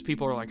argument is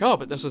people are like, oh,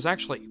 but this was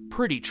actually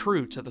pretty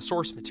true to the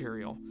source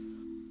material.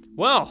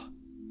 Well,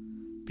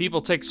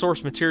 people take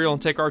source material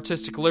and take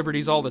artistic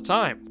liberties all the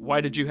time.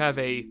 Why did you have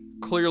a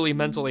clearly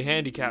mentally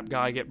handicapped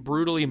guy get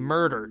brutally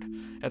murdered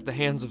at the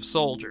hands of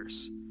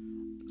soldiers?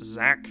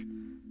 Zach.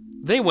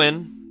 They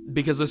win,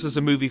 because this is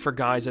a movie for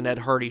guys in Ed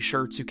Hardy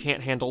shirts who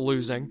can't handle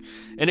losing,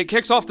 and it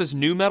kicks off this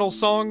nu metal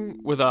song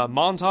with a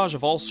montage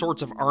of all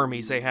sorts of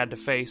armies they had to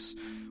face,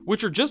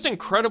 which are just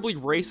incredibly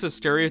racist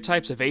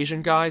stereotypes of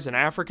Asian guys and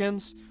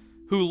Africans,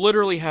 who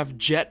literally have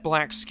jet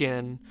black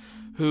skin,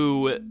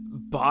 who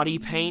body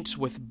paint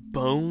with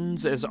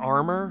bones as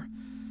armor,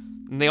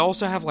 and they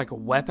also have, like,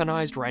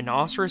 weaponized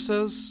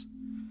rhinoceroses.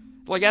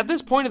 Like, at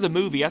this point of the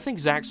movie, I think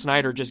Zack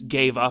Snyder just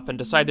gave up and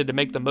decided to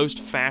make the most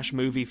fash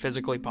movie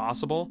physically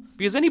possible.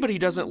 Because anybody who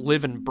doesn't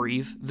live and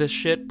breathe this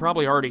shit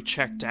probably already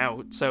checked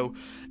out, so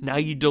now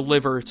you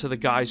deliver to the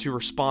guys who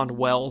respond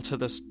well to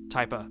this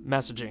type of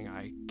messaging,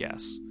 I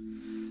guess.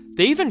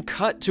 They even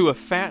cut to a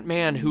fat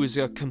man who is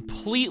a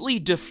completely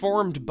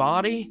deformed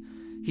body.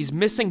 He's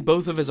missing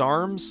both of his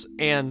arms,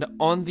 and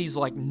on these,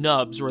 like,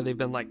 nubs where they've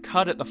been, like,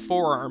 cut at the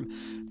forearm,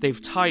 they've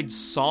tied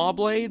saw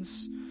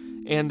blades,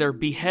 and they're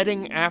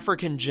beheading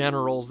African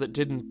generals that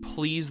didn't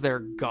please their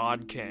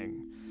god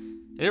king.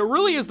 And it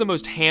really is the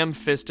most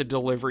ham-fisted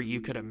delivery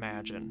you could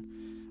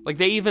imagine. Like,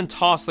 they even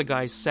toss the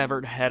guy's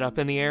severed head up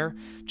in the air,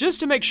 just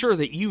to make sure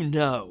that you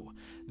know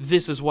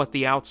this is what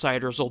the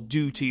outsiders will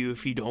do to you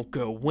if you don't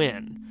go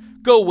win.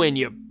 Go win,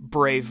 you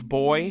brave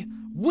boy.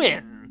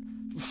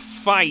 Win!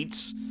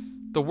 Fight!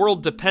 The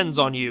world depends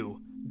on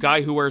you.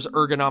 Guy who wears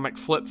ergonomic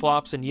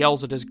flip-flops and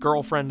yells at his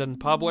girlfriend in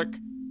public.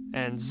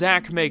 And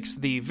Zack makes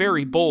the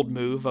very bold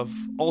move of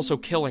also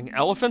killing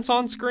elephants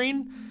on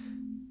screen.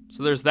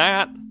 So there's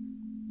that.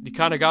 You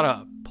kind of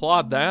gotta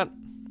applaud that.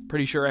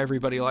 Pretty sure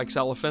everybody likes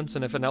elephants,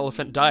 and if an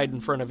elephant died in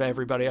front of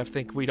everybody, I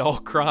think we'd all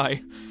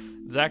cry.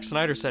 Zack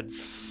Snyder said,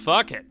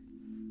 fuck it.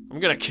 I'm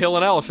gonna kill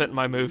an elephant in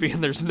my movie,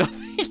 and there's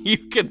nothing you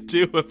can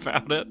do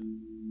about it.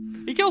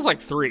 He kills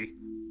like 3.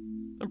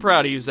 I'm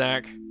proud of you,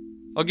 Zack.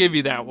 I'll give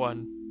you that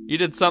one. You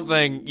did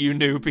something you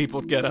knew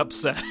people would get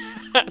upset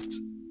at.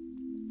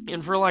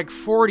 And for like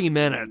 40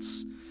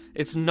 minutes,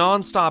 it's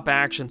non-stop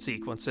action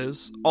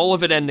sequences, all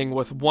of it ending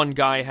with one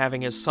guy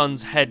having his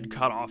son's head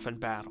cut off in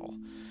battle.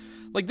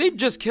 Like, they've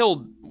just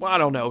killed, I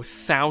don't know,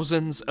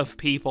 thousands of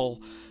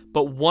people,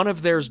 but one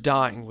of theirs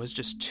dying was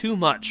just too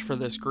much for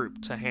this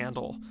group to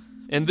handle.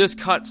 And this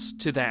cuts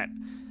to that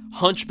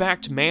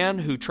hunchbacked man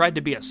who tried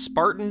to be a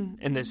Spartan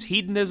in this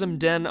hedonism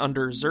den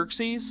under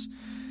Xerxes,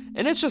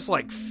 and it's just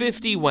like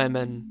 50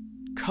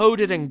 women,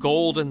 coated in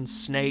gold and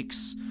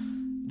snakes,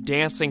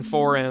 dancing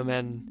for him,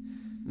 and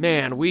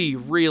man, we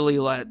really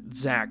let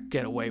Zack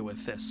get away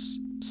with this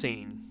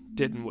scene,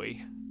 didn't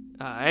we?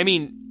 I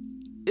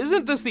mean,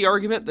 isn't this the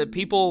argument that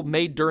people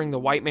made during the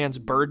white man's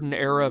burden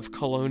era of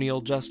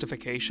colonial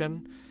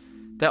justification?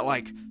 That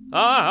like,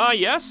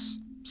 yes,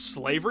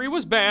 slavery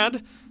was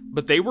bad,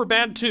 but they were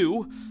bad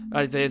too.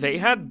 They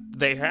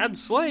had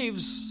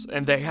slaves,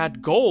 and they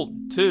had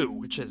gold too,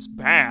 which is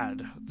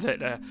bad.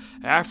 That an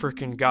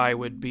African guy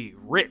would be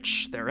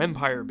rich, their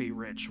empire be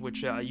rich,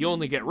 which you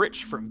only get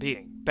rich from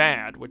being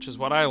bad, which is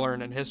what I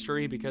learned in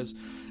history, because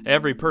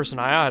every person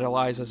I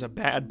idolize is a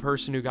bad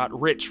person who got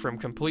rich from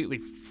completely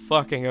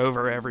fucking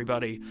over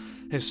everybody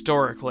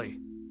historically.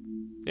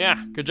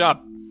 Yeah, good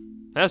job.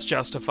 That's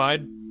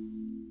justified.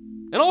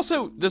 And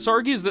also, this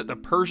argues that the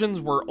Persians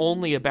were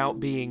only about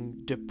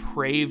being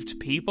depraved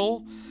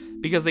people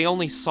because they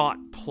only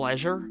sought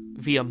pleasure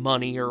via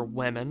money or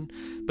women,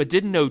 but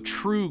didn't know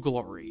true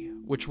glory,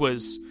 which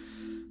was...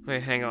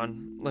 Wait, hang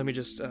on. Let me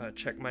just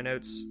check my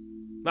notes.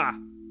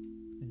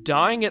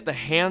 Dying at the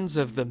hands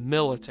of the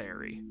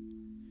military.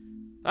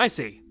 I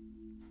see.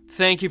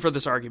 Thank you for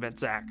this argument,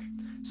 Zach.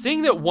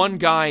 Seeing that one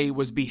guy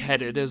was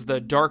beheaded as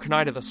the Dark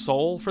Night of the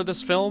Soul for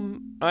this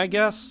film, I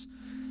guess,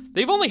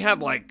 they've only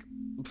had, like,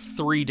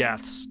 3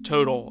 deaths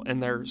total in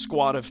their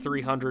squad of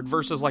 300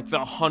 versus like the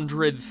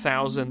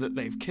 100,000 that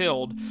they've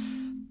killed,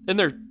 and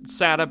they're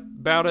sad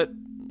about it.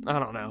 I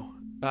don't know.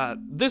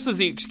 This is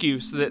the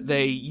excuse that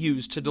they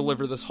use to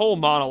deliver this whole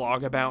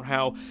monologue about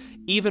how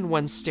even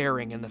when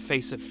staring in the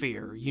face of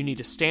fear, you need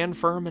to stand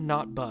firm and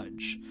not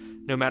budge.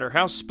 No matter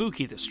how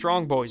spooky the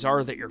strong boys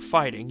are that you're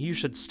fighting, you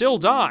should still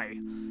die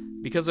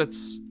because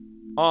it's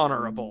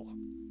honorable.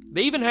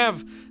 They even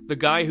have the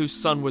guy whose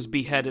son was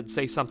beheaded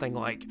say something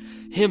like,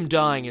 "Him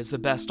dying is the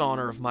best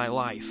honor of my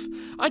life.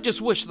 I just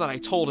wish that I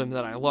told him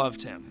that I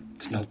loved him."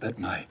 It's not that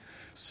my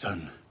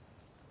son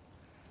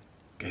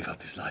gave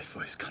up his life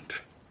for his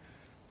country.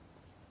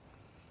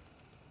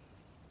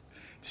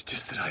 It's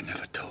just that I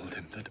never told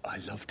him that I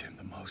loved him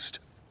the most.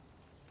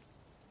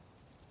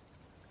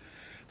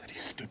 That he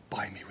stood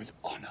by me with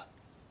honor.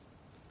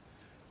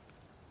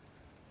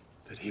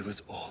 That he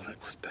was all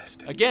that was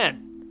best in me.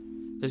 Again,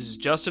 this is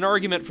just an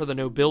argument for the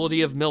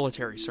nobility of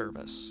military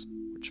service,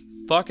 which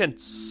fucking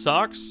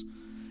sucks.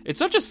 It's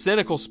such a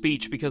cynical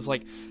speech because,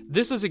 like,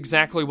 this is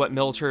exactly what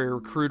military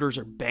recruiters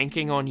are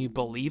banking on you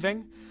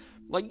believing.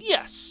 Like,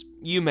 yes,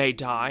 you may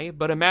die,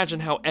 but imagine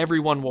how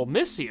everyone will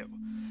miss you,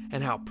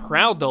 and how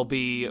proud they'll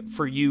be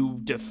for you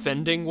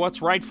defending what's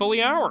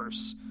rightfully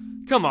ours.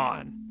 Come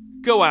on,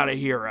 go out a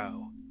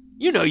hero.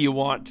 You know you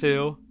want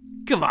to.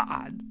 Come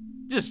on,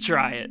 just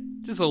try it,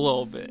 just a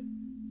little bit.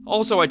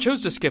 Also, I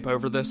chose to skip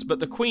over this, but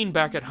the Queen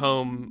back at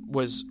home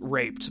was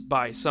raped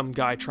by some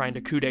guy trying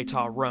to coup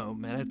d'etat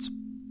Rome, and it's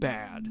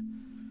bad.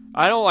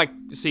 I don't like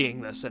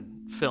seeing this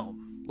in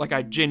film. Like,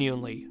 I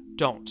genuinely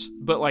don't.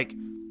 But, like,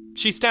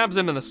 she stabs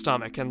him in the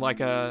stomach, and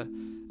like a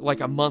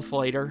month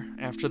later,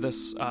 after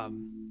this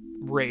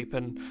rape,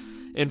 and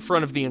in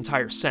front of the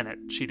entire Senate,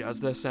 she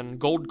does this, and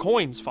gold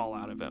coins fall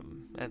out of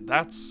him. And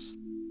that's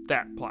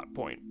that plot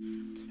point.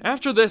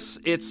 After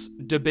this, it's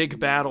the big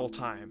battle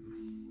time.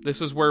 This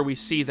is where we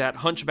see that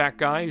hunchback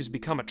guy who's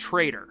become a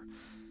traitor.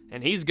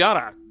 And he's got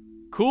a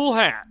cool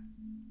hat.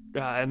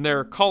 And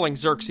they're calling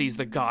Xerxes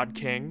the God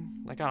King.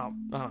 Like, I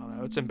don't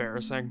know, it's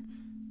embarrassing.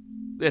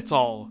 It's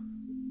all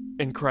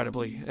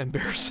incredibly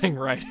embarrassing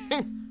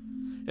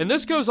writing. And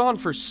this goes on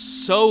for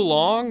so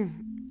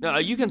long.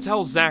 You can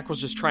tell Zach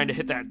was just trying to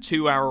hit that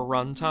 2-hour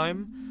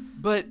runtime.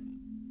 But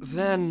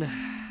then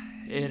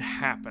it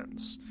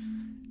happens.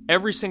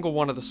 Every single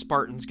one of the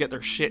Spartans get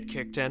their shit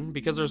kicked in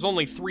because there's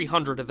only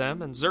 300 of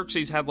them, and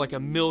Xerxes had like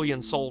 1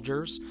 million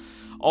soldiers,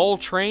 all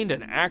trained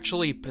and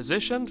actually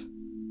positioned.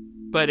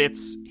 But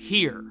it's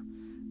here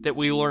that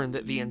we learn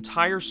that the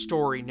entire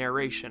story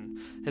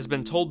narration has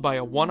been told by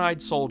a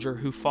one-eyed soldier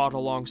who fought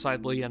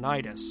alongside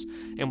Leonidas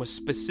and was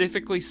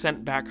specifically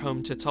sent back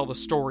home to tell the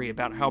story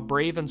about how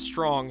brave and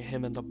strong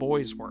him and the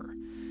boys were.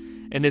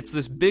 And it's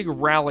this big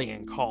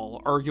rallying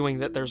call arguing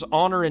that there's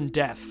honor in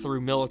death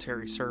through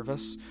military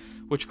service,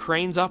 which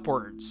cranes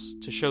upwards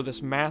to show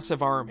this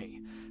massive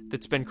army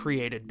that's been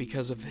created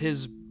because of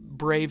his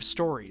brave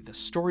story, the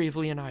story of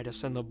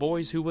Leonidas and the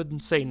boys who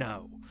wouldn't say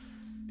no.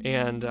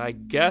 And I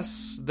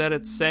guess that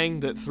it's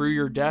saying that through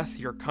your death,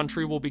 your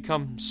country will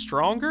become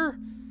stronger?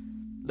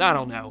 I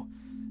don't know.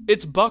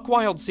 It's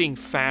buckwild seeing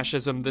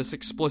fascism this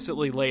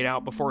explicitly laid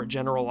out before a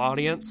general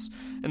audience,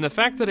 and the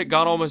fact that it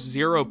got almost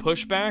zero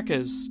pushback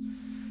is...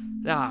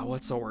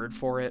 what's the word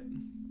for it?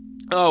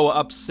 Oh,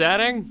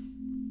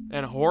 upsetting?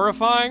 And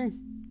horrifying?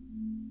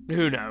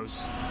 Who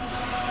knows?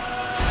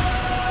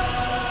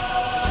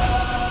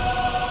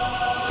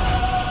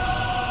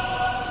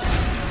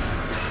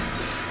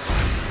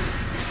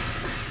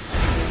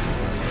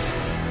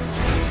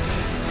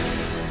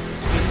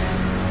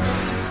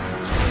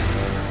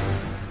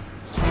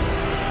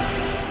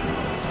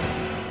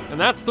 And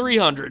that's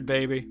 300,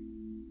 baby.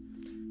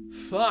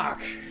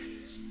 Fuck.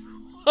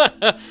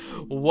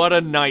 What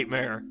a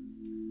nightmare.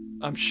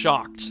 I'm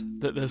shocked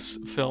that this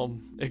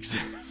film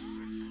exists.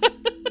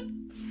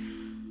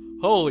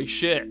 Holy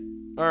shit.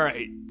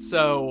 Alright,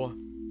 so...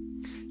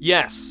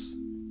 yes,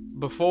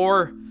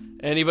 before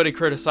anybody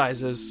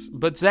criticizes,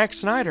 but Zack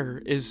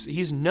Snyder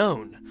he's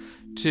known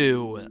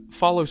to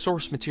follow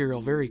source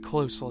material very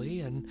closely,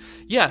 and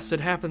yes,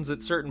 it happens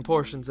that certain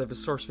portions of his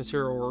source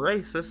material were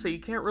racist, so you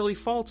can't really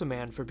fault a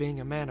man for being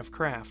a man of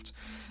craft.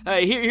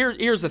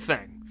 Here's the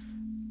thing.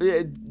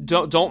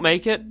 Don't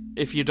make it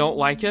if you don't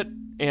like it,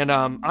 and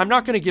I'm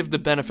not going to give the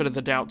benefit of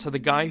the doubt to the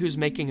guy who's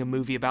making a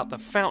movie about the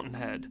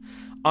Fountainhead,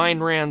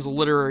 Ayn Rand's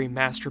literary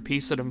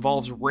masterpiece that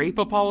involves rape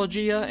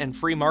apologia and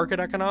free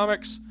market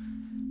economics.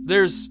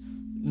 There's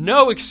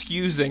no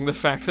excusing the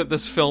fact that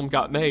this film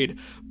got made,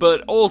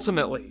 but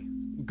ultimately,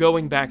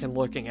 going back and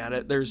looking at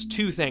it, there's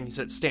two things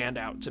that stand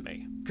out to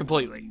me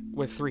completely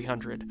with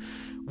 300.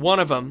 One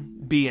of them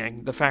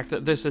being the fact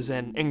that this is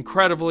an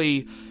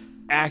incredibly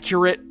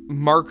accurate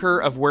marker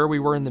of where we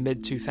were in the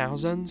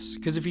mid-2000s.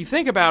 Because if you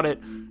think about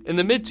it, in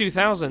the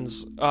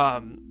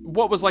mid-2000s,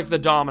 what was like the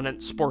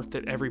dominant sport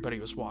that everybody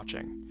was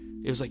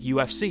watching? It was like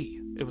UFC.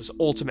 It was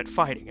Ultimate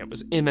Fighting. It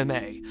was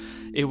MMA.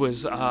 It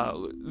was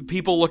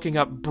people looking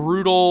up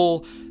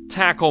brutal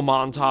tackle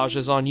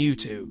montages on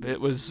YouTube. It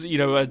was,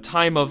 a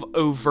time of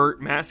overt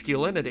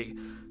masculinity.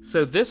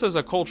 So this as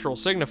a cultural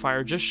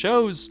signifier just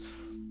shows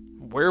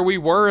where we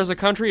were as a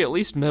country, at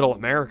least Middle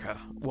America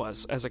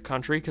was as a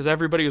country, because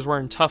everybody was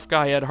wearing Tough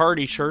Guy Ed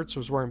Hardy shirts,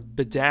 was wearing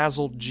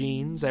bedazzled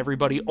jeans.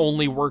 Everybody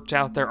only worked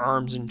out their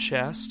arms and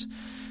chest.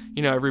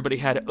 Everybody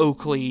had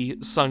Oakley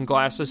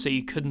sunglasses so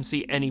you couldn't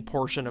see any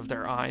portion of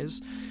their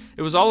eyes.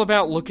 It was all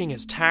about looking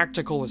as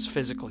tactical as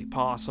physically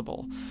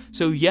possible.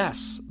 So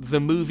yes, the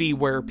movie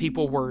where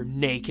people were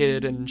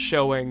naked and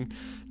showing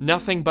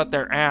nothing but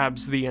their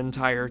abs the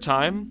entire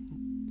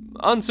time,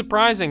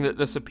 unsurprising that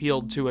this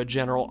appealed to a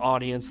general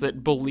audience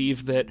that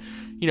believed that,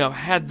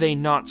 had they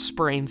not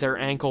sprained their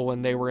ankle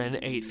when they were in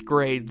 8th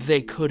grade,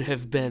 they could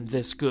have been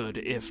this good,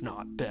 if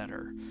not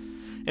better.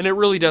 And it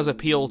really does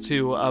appeal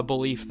to a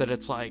belief that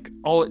it's like,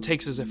 all it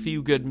takes is a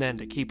few good men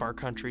to keep our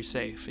country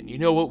safe. And you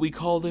know what we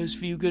call those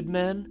few good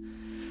men?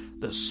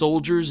 The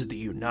soldiers of the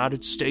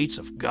United States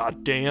of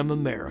goddamn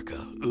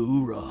America.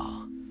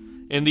 Hoorah.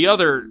 And the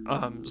other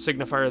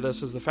signifier of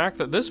this is the fact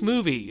that this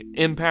movie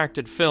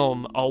impacted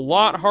film a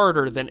lot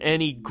harder than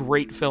any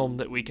great film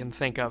that we can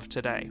think of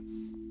today.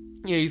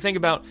 You know, you think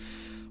about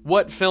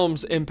what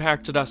films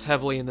impacted us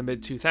heavily in the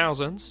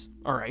mid-2000s.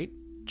 All right,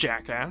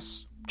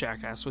 Jackass.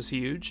 Jackass was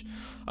huge.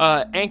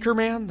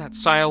 Anchorman, that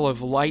style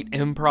of light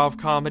improv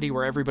comedy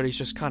where everybody's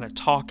just kind of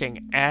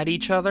talking at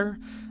each other.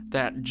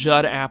 That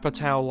Judd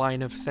Apatow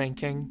line of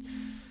thinking.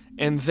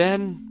 And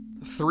then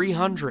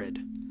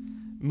 300.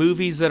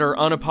 Movies that are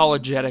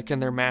unapologetic in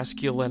their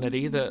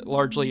masculinity that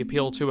largely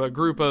appeal to a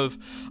group of,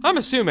 I'm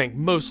assuming,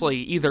 mostly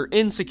either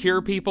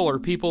insecure people or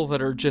people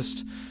that are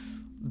just,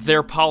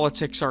 their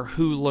politics are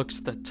who looks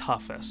the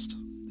toughest.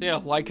 Yeah,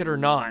 like it or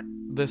not,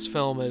 this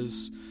film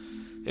is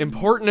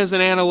important as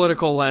an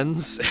analytical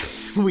lens.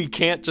 We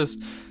can't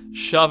just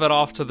shove it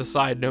off to the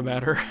side no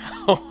matter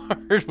how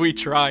hard we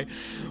try.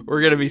 We're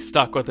going to be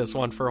stuck with this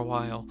one for a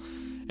while.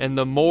 And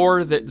the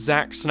more that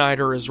Zack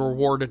Snyder is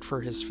rewarded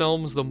for his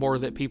films, the more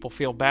that people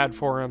feel bad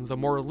for him, the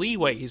more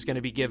leeway he's going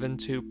to be given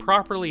to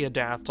properly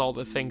adapt all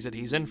the things that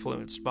he's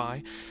influenced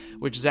by,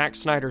 which Zack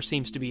Snyder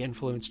seems to be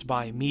influenced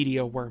by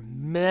media where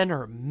men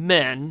are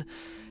men,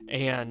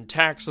 and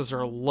taxes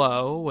are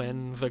low,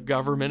 and the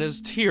government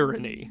is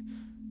tyranny.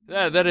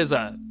 That is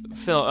a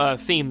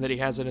theme that he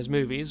has in his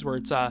movies, where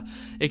it's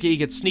he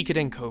could sneak it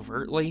in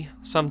covertly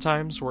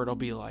sometimes, where it'll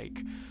be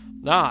like,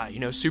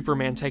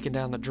 Superman taking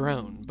down the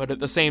drone. But at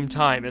the same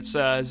time, it's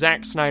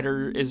Zack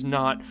Snyder is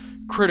not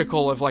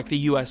critical of like the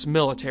U.S.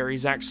 military.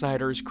 Zack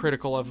Snyder is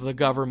critical of the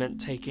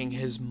government taking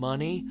his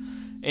money,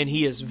 and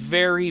he is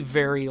very,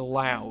 very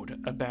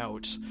loud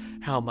about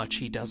how much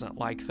he doesn't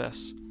like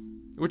this.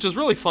 Which is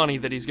really funny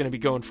that he's going to be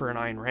going for an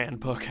Ayn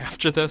Rand book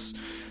after this,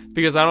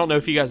 because I don't know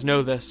if you guys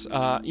know this.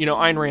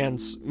 Ayn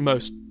Rand's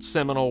most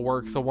seminal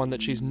work, the one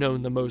that she's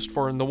known the most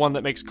for, and the one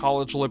that makes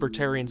college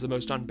libertarians the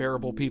most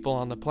unbearable people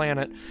on the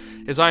planet,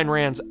 is Ayn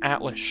Rand's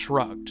Atlas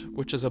Shrugged,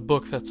 which is a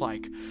book that's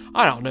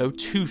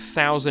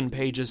 2,000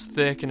 pages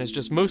thick, and is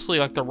just mostly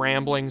like the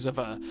ramblings of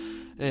an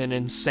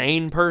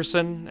insane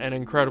person, an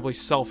incredibly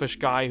selfish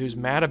guy who's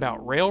mad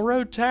about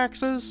railroad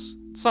taxes,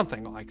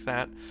 something like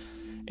that.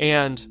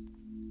 And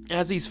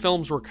as these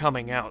films were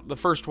coming out, the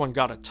first one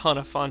got a ton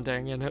of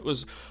funding, and it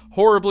was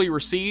horribly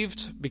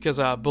received because,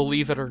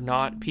 believe it or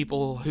not,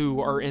 people who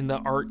are in the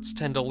arts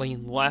tend to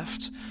lean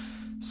left.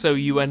 So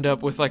you end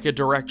up with a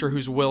director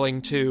who's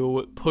willing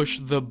to push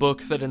the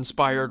book that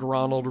inspired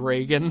Ronald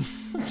Reagan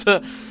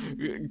to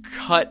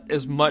cut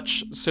as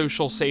much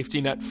social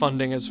safety net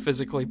funding as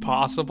physically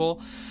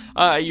possible.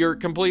 You're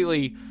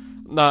completely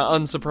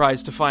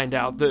unsurprised to find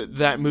out that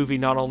that movie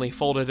not only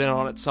folded in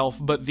on itself,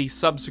 but the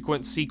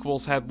subsequent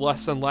sequels had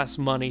less and less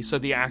money, so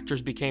the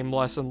actors became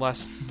less and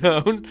less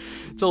known,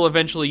 till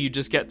eventually you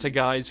just get to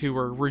guys who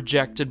were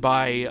rejected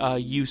by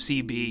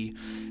UCB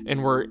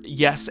and were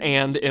yes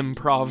and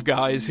improv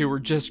guys who were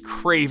just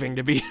craving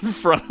to be in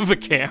front of a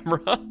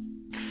camera.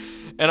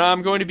 And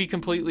I'm going to be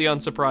completely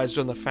unsurprised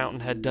when The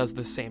Fountainhead does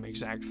the same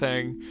exact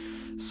thing.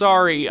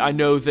 Sorry, I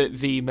know that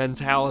the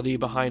mentality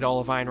behind all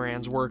of Ayn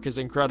Rand's work is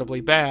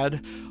incredibly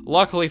bad.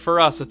 Luckily for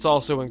us, it's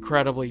also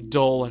incredibly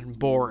dull and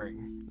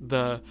boring.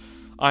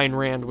 Ayn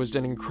Rand was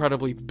an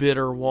incredibly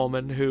bitter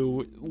woman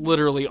who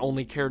literally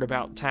only cared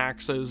about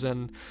taxes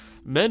and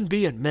men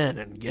being men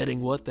and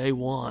getting what they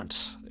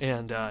want.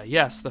 And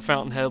yes, The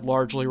Fountainhead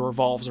largely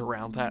revolves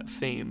around that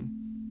theme.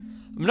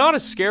 I'm not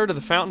as scared of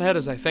The Fountainhead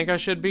as I think I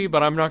should be,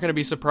 but I'm not going to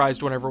be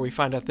surprised whenever we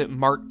find out that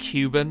Mark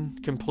Cuban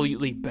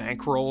completely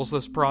bankrolls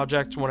this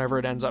project whenever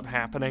it ends up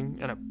happening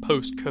in a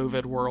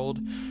post-COVID world.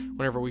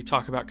 Whenever we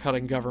talk about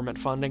cutting government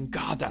funding,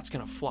 God, that's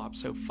going to flop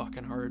so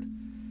fucking hard.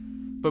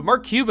 But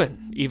Mark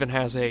Cuban even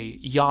has a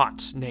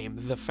yacht named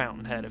The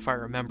Fountainhead, if I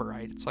remember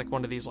right. It's like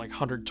one of these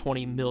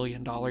 $120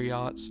 million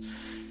yachts.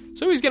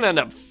 So he's going to end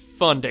up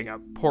funding a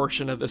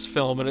portion of this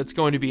film, and it's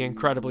going to be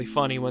incredibly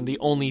funny when the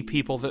only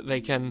people that they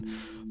can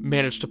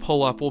manage to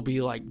pull up will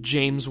be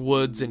James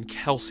Woods and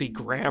Kelsey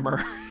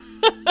Grammer.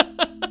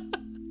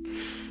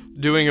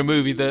 Doing a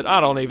movie that I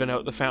don't even know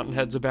what The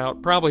Fountainhead's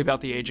about. Probably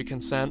about the age of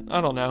consent.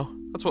 I don't know.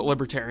 That's what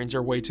libertarians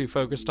are way too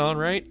focused on,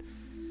 right?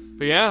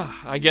 But yeah,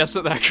 I guess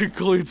that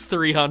concludes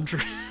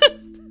 300.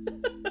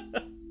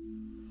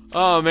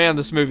 Oh man,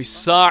 this movie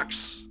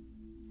sucks.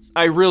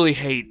 I really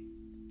hate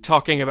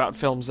talking about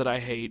films that I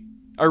hate.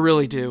 I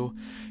really do.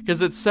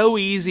 Because it's so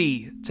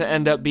easy to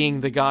end up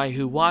being the guy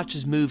who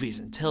watches movies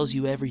and tells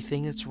you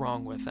everything that's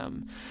wrong with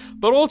them.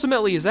 But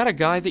ultimately, is that a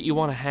guy that you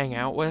want to hang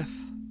out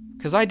with?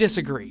 Because I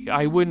disagree.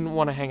 I wouldn't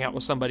want to hang out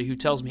with somebody who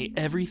tells me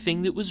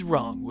everything that was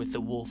wrong with The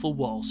Wolf of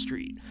Wall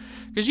Street.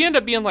 Because you end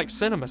up being like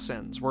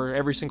CinemaSins, where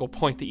every single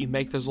point that you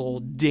make, there's a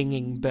little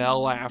dinging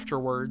bell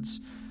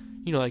afterwards.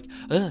 You know,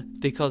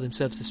 they call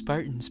themselves the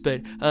Spartans,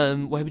 but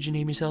why would you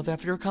name yourself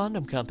after a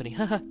condom company?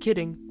 Haha,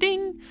 kidding.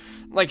 Ding!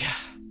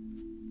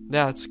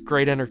 That's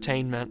great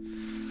entertainment.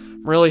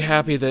 I'm really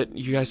happy that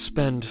you guys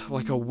spend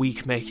a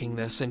week making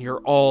this, and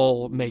you're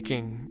all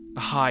making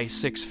high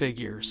six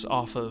figures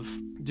off of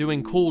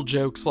doing cool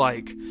jokes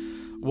like,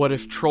 What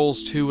if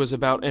Trolls 2 was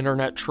about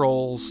internet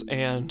trolls,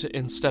 and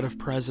instead of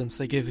presents,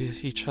 they give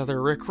each other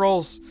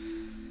Rickrolls?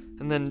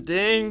 And then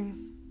ding.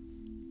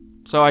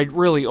 So I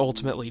really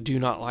ultimately do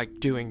not like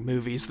doing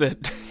movies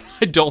that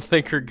I don't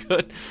think are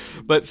good.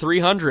 But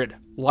 300,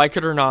 like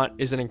it or not,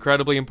 is an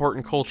incredibly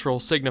important cultural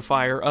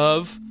signifier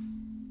of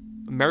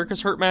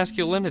America's hurt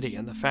masculinity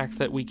and the fact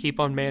that we keep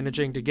on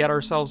managing to get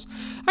ourselves...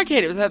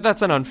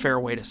 that's an unfair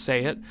way to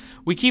say it.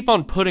 We keep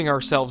on putting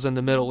ourselves in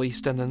the Middle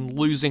East and then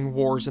losing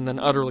wars and then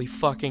utterly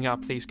fucking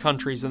up these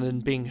countries and then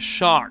being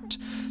shocked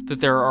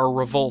that there are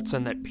revolts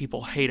and that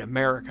people hate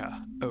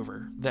America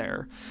over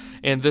there.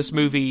 And this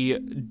movie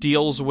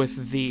deals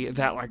with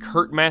that like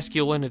hurt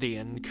masculinity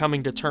and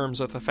coming to terms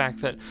with the fact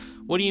that,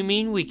 what do you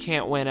mean we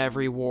can't win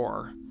every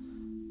war?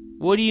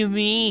 What do you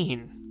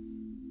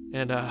mean?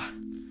 And,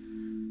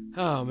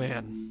 oh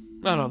man,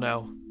 I don't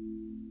know.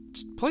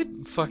 Just play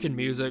fucking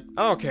music.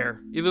 I don't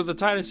care. Either the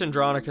Titus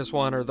Andronicus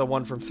one or the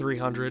one from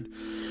 300.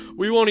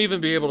 We won't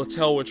even be able to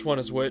tell which one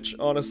is which,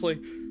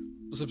 honestly.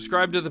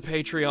 Subscribe to the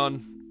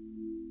Patreon.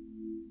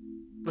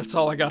 That's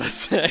all I gotta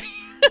say.